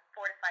kind of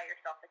fortify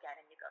yourself again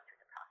and you go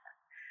through the process.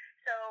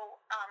 So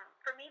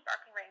for me,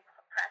 Barking Rain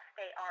Press,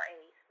 they are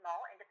a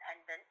small,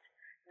 independent,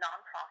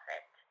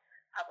 nonprofit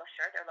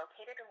publisher. They're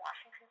located in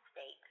Washington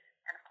State,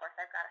 and of course,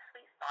 I've got a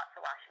sweet spot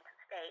for Washington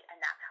State,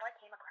 and that's how I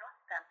came across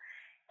them.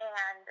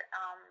 And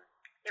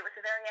it was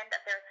the very end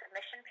of their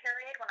submission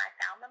period when I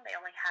found them. They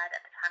only had,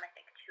 at the time, I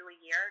think, 2 a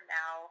year.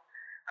 Now,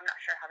 I'm not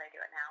sure how they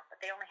do it now,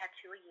 but they only had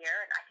 2 a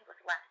year, and I think it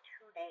was the last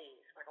 2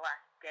 days or the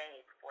last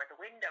day before the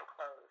window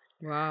closed.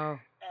 Wow.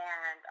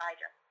 And I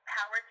just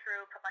powered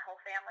through, put my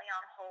whole family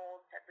on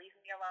hold, said, leave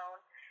me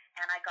alone,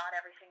 and I got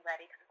everything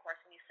ready because, of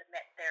course, when you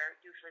submit, they're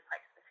usually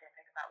quite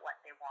specific about what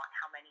they want,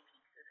 how many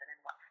pieces, and in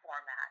what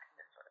format, and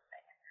this sort of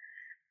thing.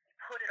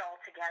 Put it all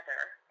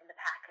together in the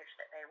package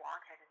that they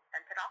wanted and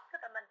sent it off to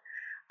them. And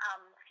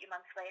a few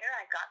months later,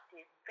 I got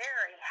the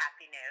very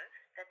happy news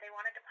that they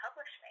wanted to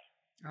publish me.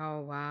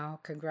 Oh,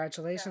 wow.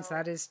 Congratulations. So,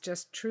 that is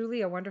just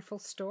truly a wonderful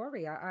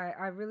story.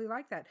 I really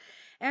like that.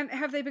 And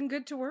have they been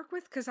good to work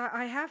with? Because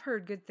I have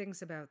heard good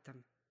things about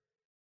them.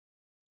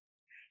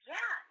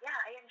 Yeah,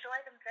 I enjoy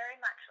them very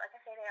much. Like I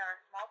say, they are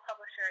a small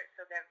publisher,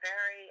 so they're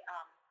very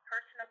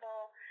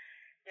personable.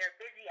 They're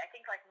busy. I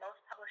think, like most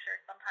publishers,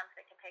 sometimes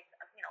they can take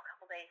a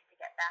couple days to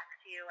get back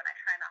to you, and I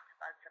try not to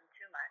buzz them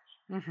too much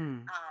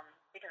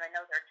because I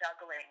know they're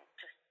juggling.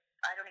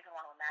 I don't even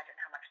want to imagine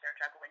how much they're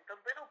juggling. The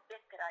little bit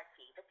that I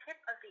see, the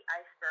tip of the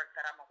iceberg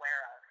that I'm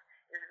aware of,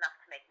 is enough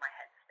to make my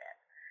head spin.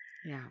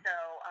 Yeah. So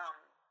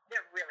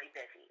they're really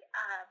busy,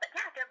 but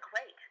yeah, they're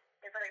great.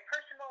 They're very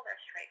personable. They're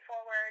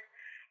straightforward,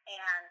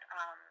 and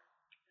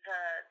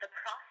the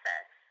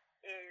process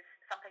is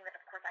something that,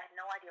 of course, I had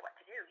no idea what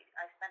to do.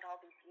 I spent all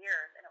these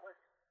years, and it was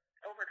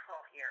over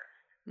 12 years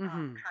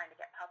trying to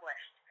get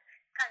published,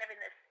 kind of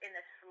in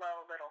this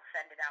slow little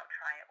send it out,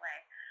 try it way.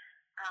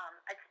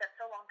 I'd spent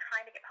so long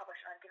trying to get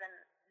published, and I'd given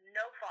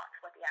no thought to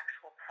what the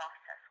actual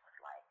process was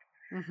like.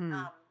 Mm-hmm.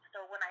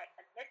 So when I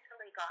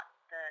initially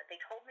they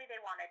told me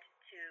they wanted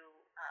to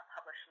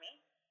publish me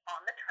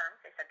on the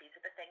terms. They said, these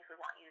are the things we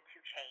want you to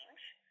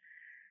change.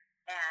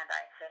 And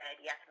I said,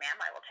 yes, ma'am,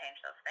 I will change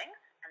those things.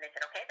 And they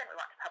said, okay, then we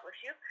want to publish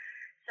you.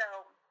 So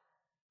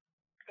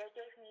they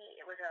gave me,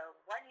 it was a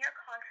 1-year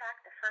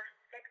contract. The first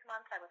 6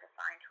 months I was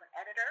assigned to an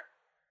editor,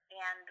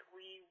 and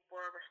we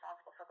were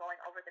responsible for going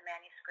over the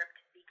manuscript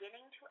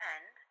beginning to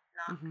end,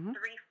 not Mm-hmm. 3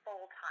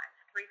 full times,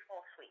 3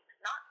 full sweeps.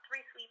 Not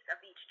 3 sweeps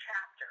of each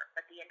chapter,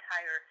 but the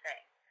entire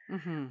thing,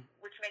 Mm-hmm.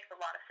 which makes a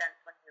lot of sense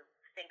when you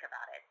think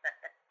about it, but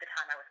at the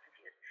time I was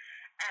confused.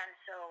 And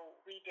so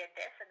we did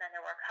this, and then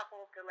there were a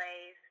couple of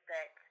delays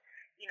that,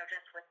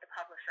 just with the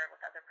publisher, with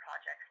other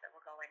projects that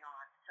were going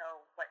on.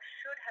 So what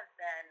should have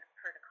been,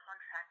 per the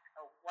contract,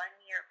 a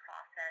 1-year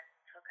process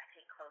took, I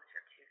think, closer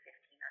to 15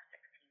 or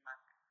 16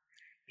 months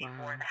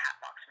before Wow. the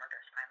Hatbox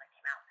Murders finally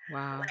came out. Wow.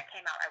 But when it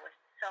came out, I was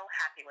so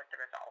happy with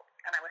the result,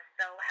 and I was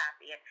so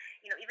happy. And,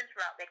 even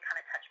throughout, they'd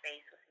kind of touch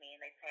base with me,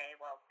 and they'd say,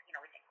 well,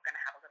 we think we're going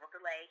to have a little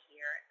delay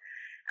here.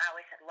 And I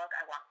always said, look,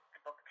 I want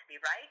the book to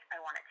be right. I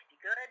want it to be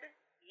good.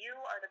 You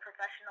are the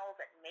professionals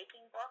at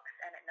making books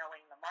and at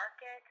knowing the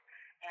market,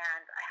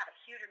 and I have a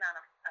huge amount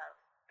of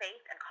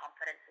faith and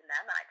confidence in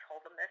them, and I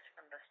told them this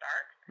from the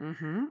start.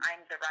 Mm-hmm.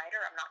 I'm the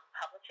writer. I'm not the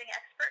publishing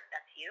expert.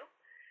 That's you.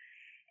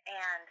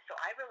 And so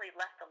I really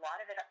left a lot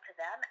of it up to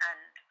them,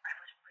 and I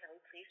was really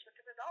pleased with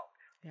the results.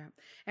 Yeah.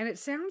 And it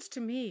sounds to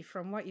me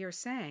from what you're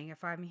saying,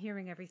 if I'm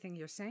hearing everything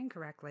you're saying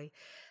correctly,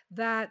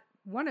 that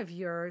one of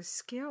your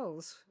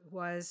skills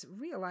was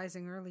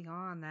realizing early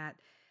on that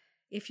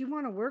if you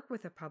want to work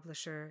with a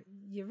publisher,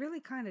 you really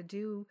kind of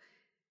do,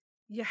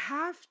 you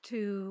have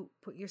to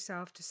put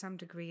yourself to some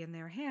degree in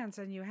their hands,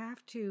 and you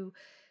have to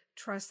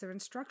trust their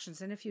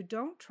instructions. And if you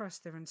don't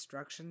trust their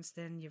instructions,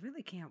 then you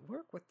really can't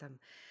work with them.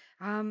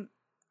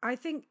 I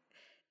think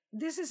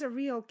this is a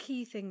real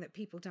key thing that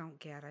people don't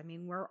get. I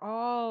mean, we're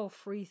all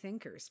free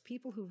thinkers.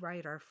 People who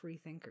write are free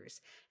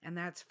thinkers, and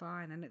that's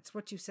fine. And it's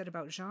what you said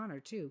about genre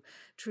too.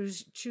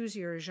 Choose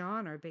your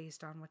genre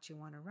based on what you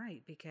want to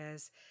write,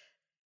 because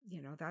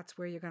that's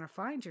where you're going to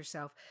find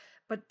yourself.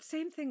 But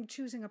same thing,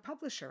 choosing a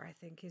publisher, I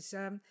think, is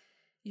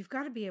you've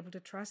got to be able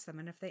to trust them.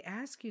 And if they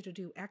ask you to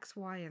do X,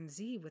 Y, and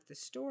Z with the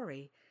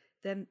story,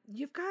 then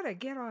you've got to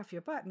get off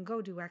your butt and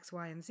go do X,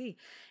 Y, and Z.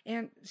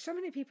 And so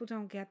many people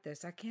don't get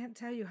this. I can't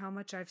tell you how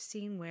much I've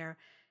seen where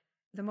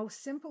the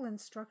most simple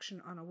instruction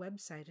on a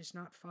website is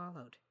not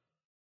followed.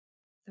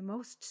 The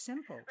most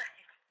simple,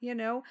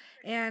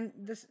 and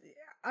this,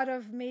 out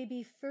of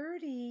maybe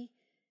 30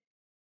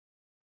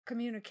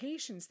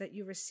 communications that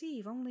you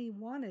receive, only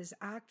one is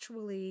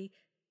actually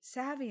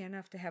savvy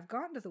enough to have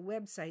gone to the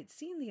website,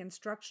 seen the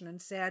instruction,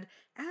 and said,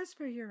 as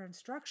per your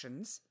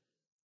instructions,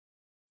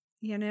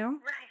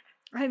 Right.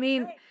 I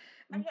mean, right.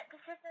 And yet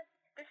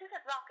this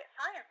isn't rocket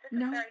science. This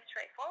is very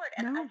straightforward.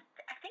 And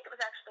I think it was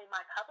actually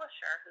my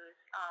publisher, who's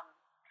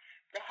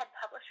the head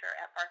publisher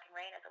at Barking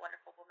Rain, is a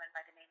wonderful woman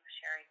by the name of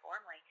Sherry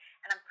Gormley,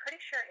 and I'm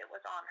pretty sure it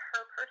was on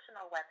her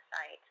personal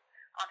website,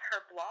 on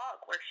her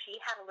blog, where she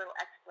had a little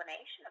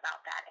explanation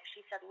about that. And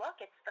she said,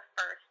 look, it's the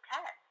first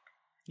test.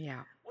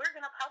 Yeah. We're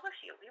going to publish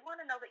you. We want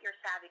to know that you're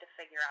savvy to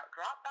figure out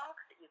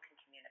Dropbox, that you can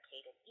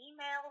communicate in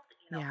emails, that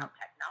you know how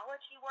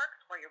technology works,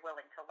 where you're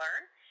willing to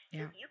learn.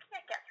 Yeah. If you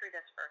can't get through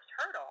this first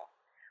hurdle,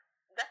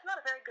 that's not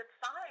a very good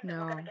sign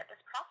that we're going to get this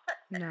process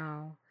finished.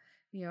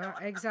 No.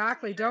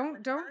 Exactly.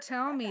 Don't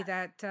tell me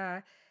that.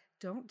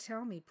 Don't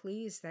tell me,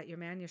 please, that your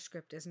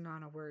manuscript isn't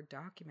on a Word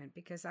document,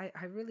 because I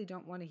really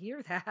don't want to hear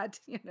that.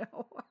 Right.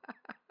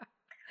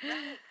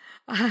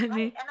 I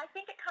mean, and I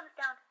think it comes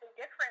down to the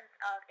difference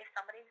of if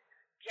somebody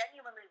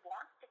genuinely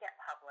wants to get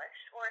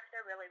published, or if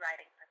they're really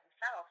writing for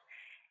themselves.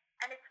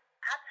 And it's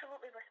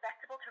absolutely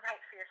respectable to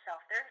write for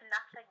yourself. There's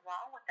nothing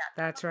wrong with that.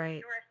 That's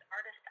right. Some of the purest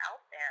artists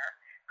out there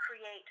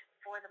create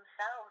for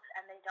themselves,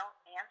 and they don't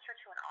answer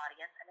to an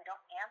audience, and they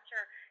don't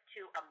answer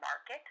to a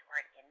market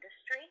or an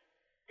industry.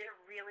 They're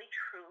really,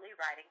 truly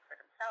writing for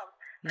themselves.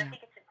 But I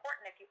think it's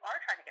important, if you are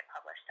trying to get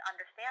published, to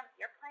understand that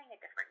you're playing a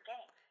different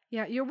game.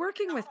 Yeah, you're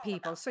working with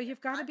people, so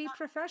you've got to be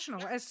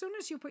professional. As soon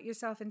as you put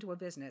yourself into a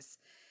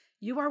business,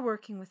 you are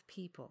working with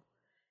people.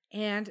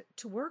 And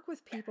to work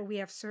with people, we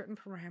have certain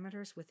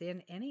parameters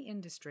within any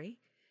industry.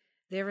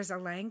 There is a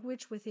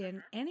language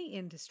within any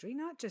industry,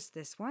 not just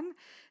this one.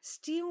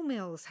 Steel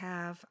mills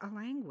have a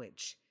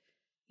language.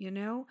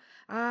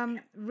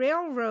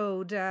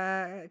 Railroad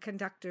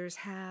conductors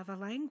have a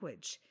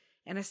language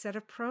and a set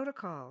of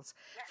protocols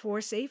for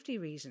safety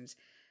reasons.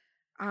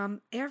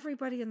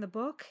 Everybody in the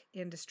book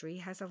industry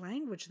has a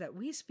language that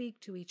we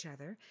speak to each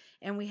other,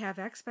 and we have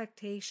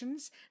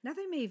expectations. Now,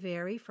 they may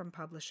vary from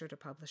publisher to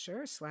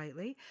publisher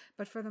slightly,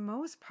 but for the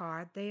most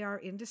part, they are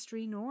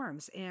industry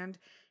norms. And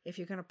if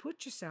you're going to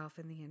put yourself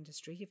in the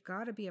industry, you've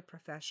got to be a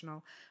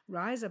professional,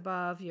 rise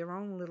above your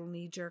own little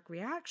knee-jerk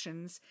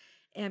reactions,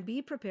 and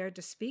be prepared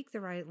to speak the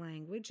right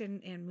language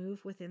and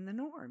move within the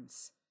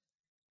norms.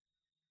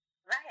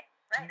 Right.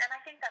 And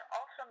I think that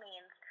also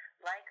means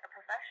like a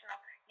professional,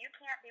 you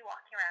can't be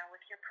walking around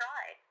with your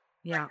pride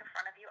Yeah. right in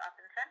front of you up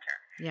in center.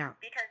 Yeah.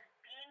 Because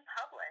being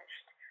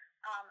published,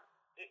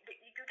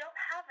 you don't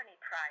have any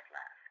pride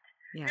left.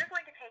 Yeah. They're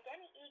going to take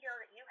any ego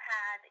that you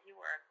had, that you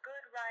were a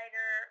good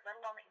writer, let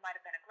alone that you might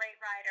have been a great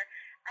writer,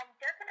 and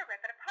they're going to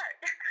rip it apart.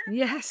 They're going to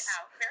Yes. point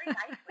out, very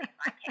nicely in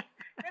my case,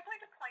 they're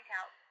going to point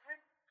out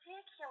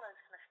ridiculous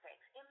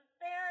mistakes,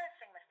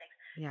 embarrassing mistakes,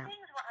 Yeah.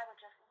 things where I would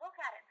just look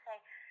at it and say,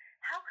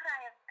 how could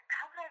I have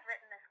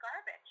written this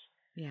garbage?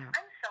 Yeah.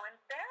 I'm so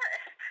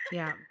embarrassed.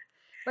 Yeah.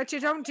 But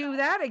you don't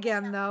do that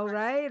again, though,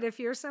 right? If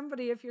you're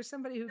somebody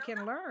who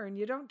can learn,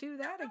 you don't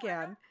do that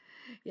again.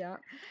 Yeah.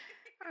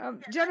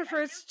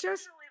 Jennifer, it's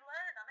just,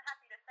 learn, I'm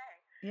happy to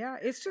say. Yeah,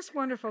 it's just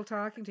wonderful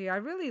talking to you. I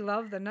really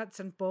love the nuts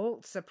and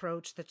bolts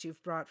approach that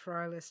you've brought for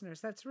our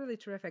listeners. That's really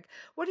terrific.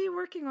 What are you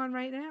working on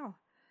right now?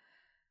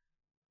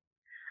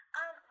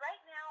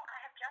 Right now, I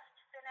have just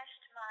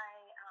finished my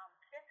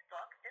fifth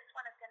book. This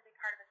one is going to be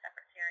part of a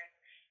separate series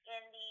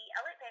in the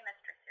Elliott Bay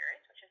Mystery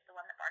Series, which is the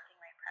one that Barking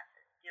Rain Press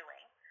is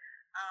doing.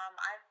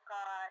 I've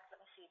got,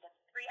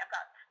 I've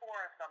got 4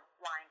 of them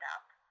lined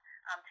up.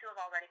 2 have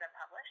already been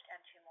published and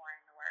 2 more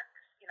in the works.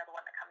 You know, the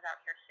one that comes out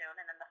here soon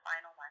and then the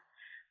final one.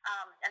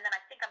 And then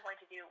I think I'm going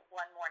to do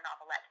one more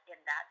novelette in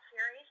that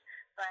series,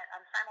 but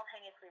I'm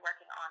simultaneously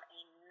working on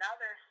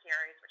another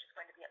series, which is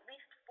going to be at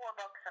least 4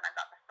 books, and I've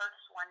got the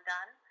first one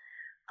done.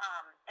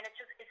 And it's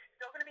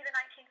still going to be the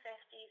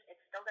 1950s. It's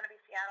still going to be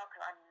Seattle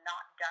because I'm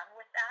not done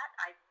with that.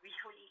 I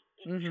really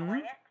enjoy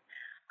it.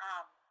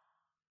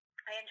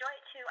 I enjoy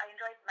it too. I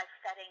enjoy my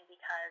setting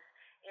because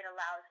it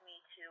allows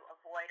me to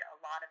avoid a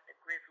lot of the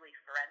grisly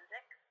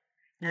forensics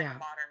and the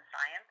modern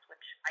science,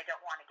 which I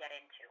don't want to get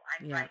into.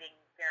 I'm writing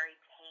very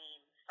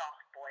tame,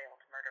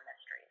 soft-boiled murder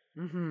mysteries,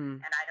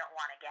 and I don't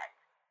want to get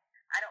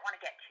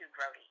too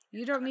grody.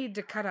 You don't need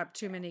to cut up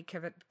too many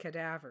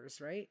cadavers,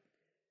 right?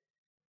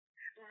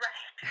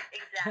 Right,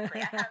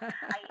 exactly. I have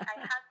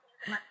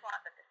things in my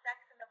plot, but the sex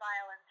and the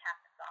violence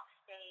happens off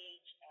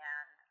stage,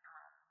 and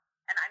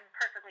I'm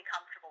perfectly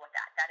comfortable with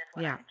that. That is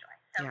what I enjoy.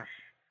 So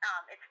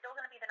it's still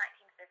going to be the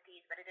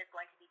 1950s, but it is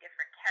going to be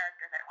different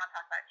characters. I don't want to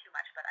talk about it too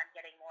much, but I'm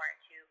getting more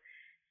into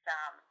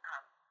some,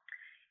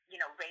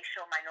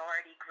 racial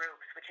minority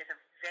groups, which is a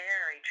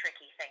very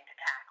tricky thing to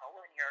tackle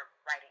when you're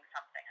writing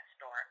something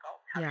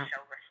historical. How to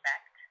show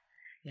respect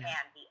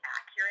and be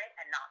accurate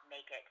and not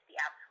make it the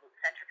absolute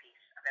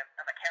centerpiece of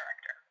a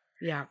character.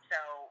 Yeah.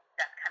 So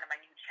that's kind of my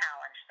new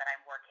challenge that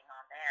I'm working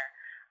on there.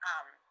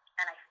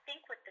 And I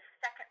think with the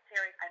second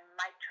series, I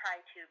might try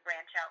to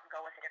branch out and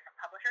go with a different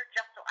publisher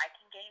just so I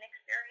can gain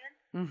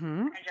experience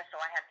and just so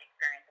I have the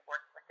experience of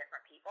working with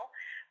different people.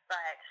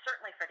 But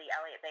certainly for the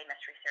Elliott Bay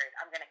Mystery Series,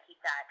 I'm going to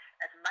keep that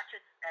as much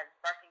as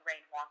Barking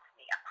Rain wants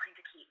me. I'm going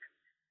to keep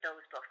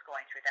those books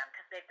going through them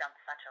because they've done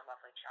such a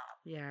lovely job.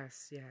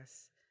 Yes,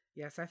 yes.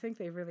 Yes, I think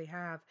they really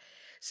have.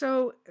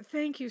 So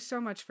thank you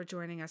so much for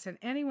joining us. And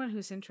anyone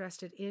who's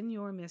interested in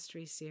your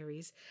mystery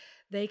series,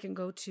 they can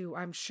go to,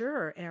 I'm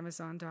sure,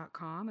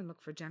 Amazon.com and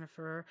look for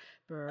Jennifer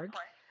Berg.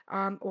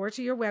 Or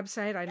to your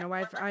website. I know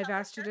I've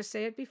asked you to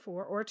say it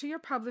before. Or to your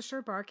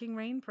publisher, Barking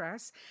Rain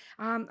Press.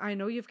 I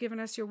know you've given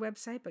us your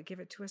website, but give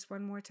it to us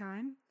one more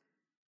time.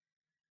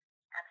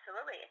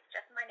 Absolutely. It's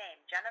just my name,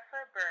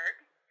 Jennifer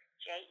Berg,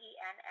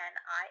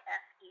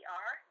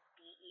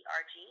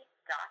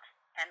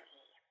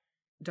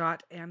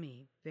 JenniferBerg.me.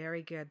 .me.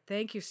 Very good.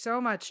 Thank you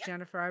so much,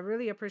 Jennifer. I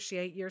really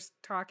appreciate your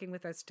talking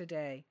with us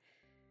today.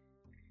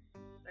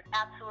 It's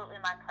absolutely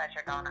my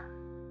pleasure, Donna.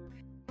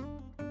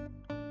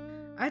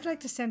 I'd like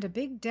to send a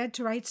big Dead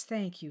to Rights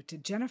thank you to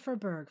Jennifer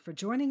Berg for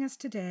joining us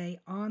today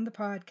on the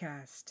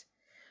podcast.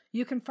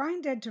 You can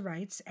find Dead to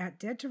Rights at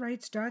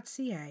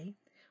deadtorights.ca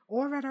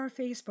or at our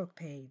Facebook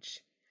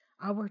page.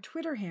 Our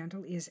Twitter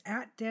handle is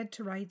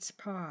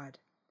 @DeadToRightsPod.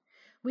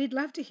 We'd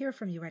love to hear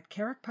from you at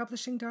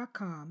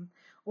carrickpublishing.com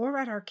or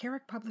at our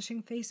Carrick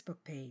Publishing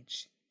Facebook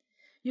page.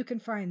 You can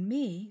find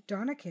me,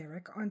 Donna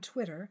Carrick, on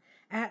Twitter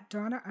at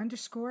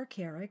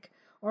Donna_Carrick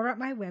or at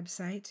my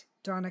website,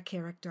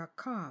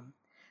 donnacarrick.com.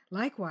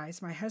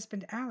 Likewise, my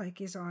husband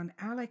Alec is on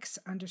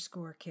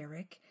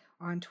Alex_Carrick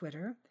on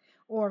Twitter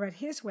or at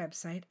his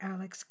website,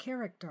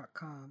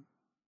 alexcarrick.com.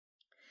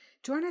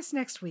 Join us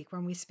next week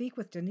when we speak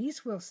with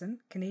Denise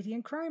Wilson,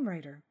 Canadian crime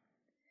writer.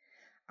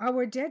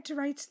 Our Dead to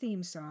Rights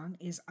theme song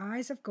is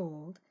Eyes of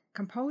Gold,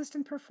 composed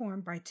and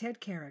performed by Ted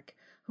Carrick,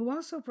 who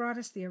also brought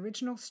us the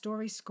original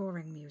story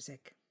scoring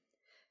music.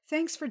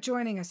 Thanks for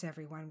joining us,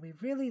 everyone. We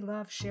really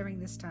love sharing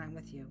this time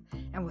with you,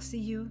 and we'll see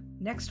you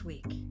next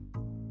week.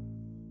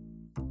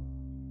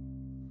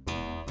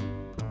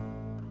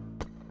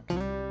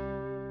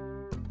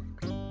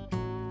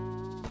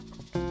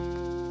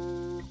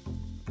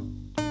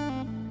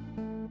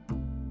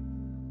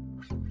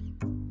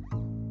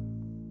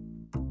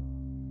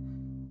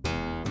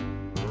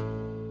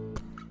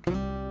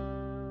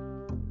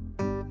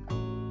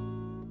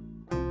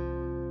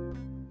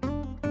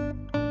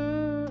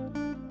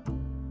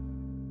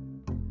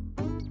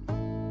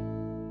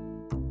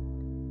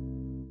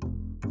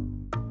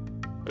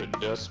 A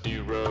dusty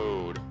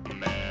road, a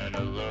man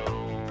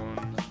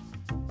alone,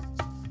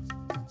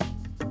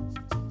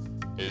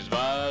 his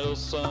vital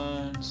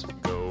signs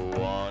go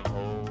on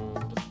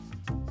hold.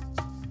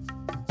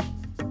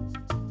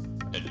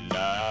 And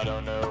I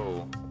don't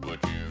know what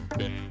you've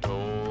been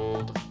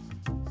told,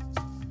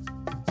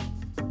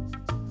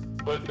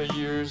 but the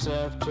years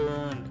have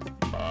turned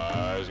my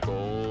eyes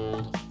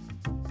gold.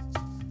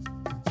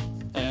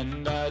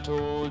 And I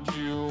told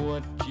you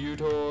what you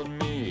told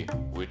me,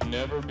 we'd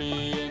never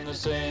be in the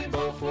same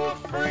boat for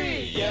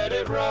free. Yet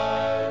it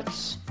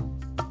rides,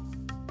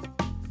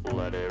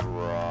 let it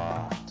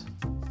rock.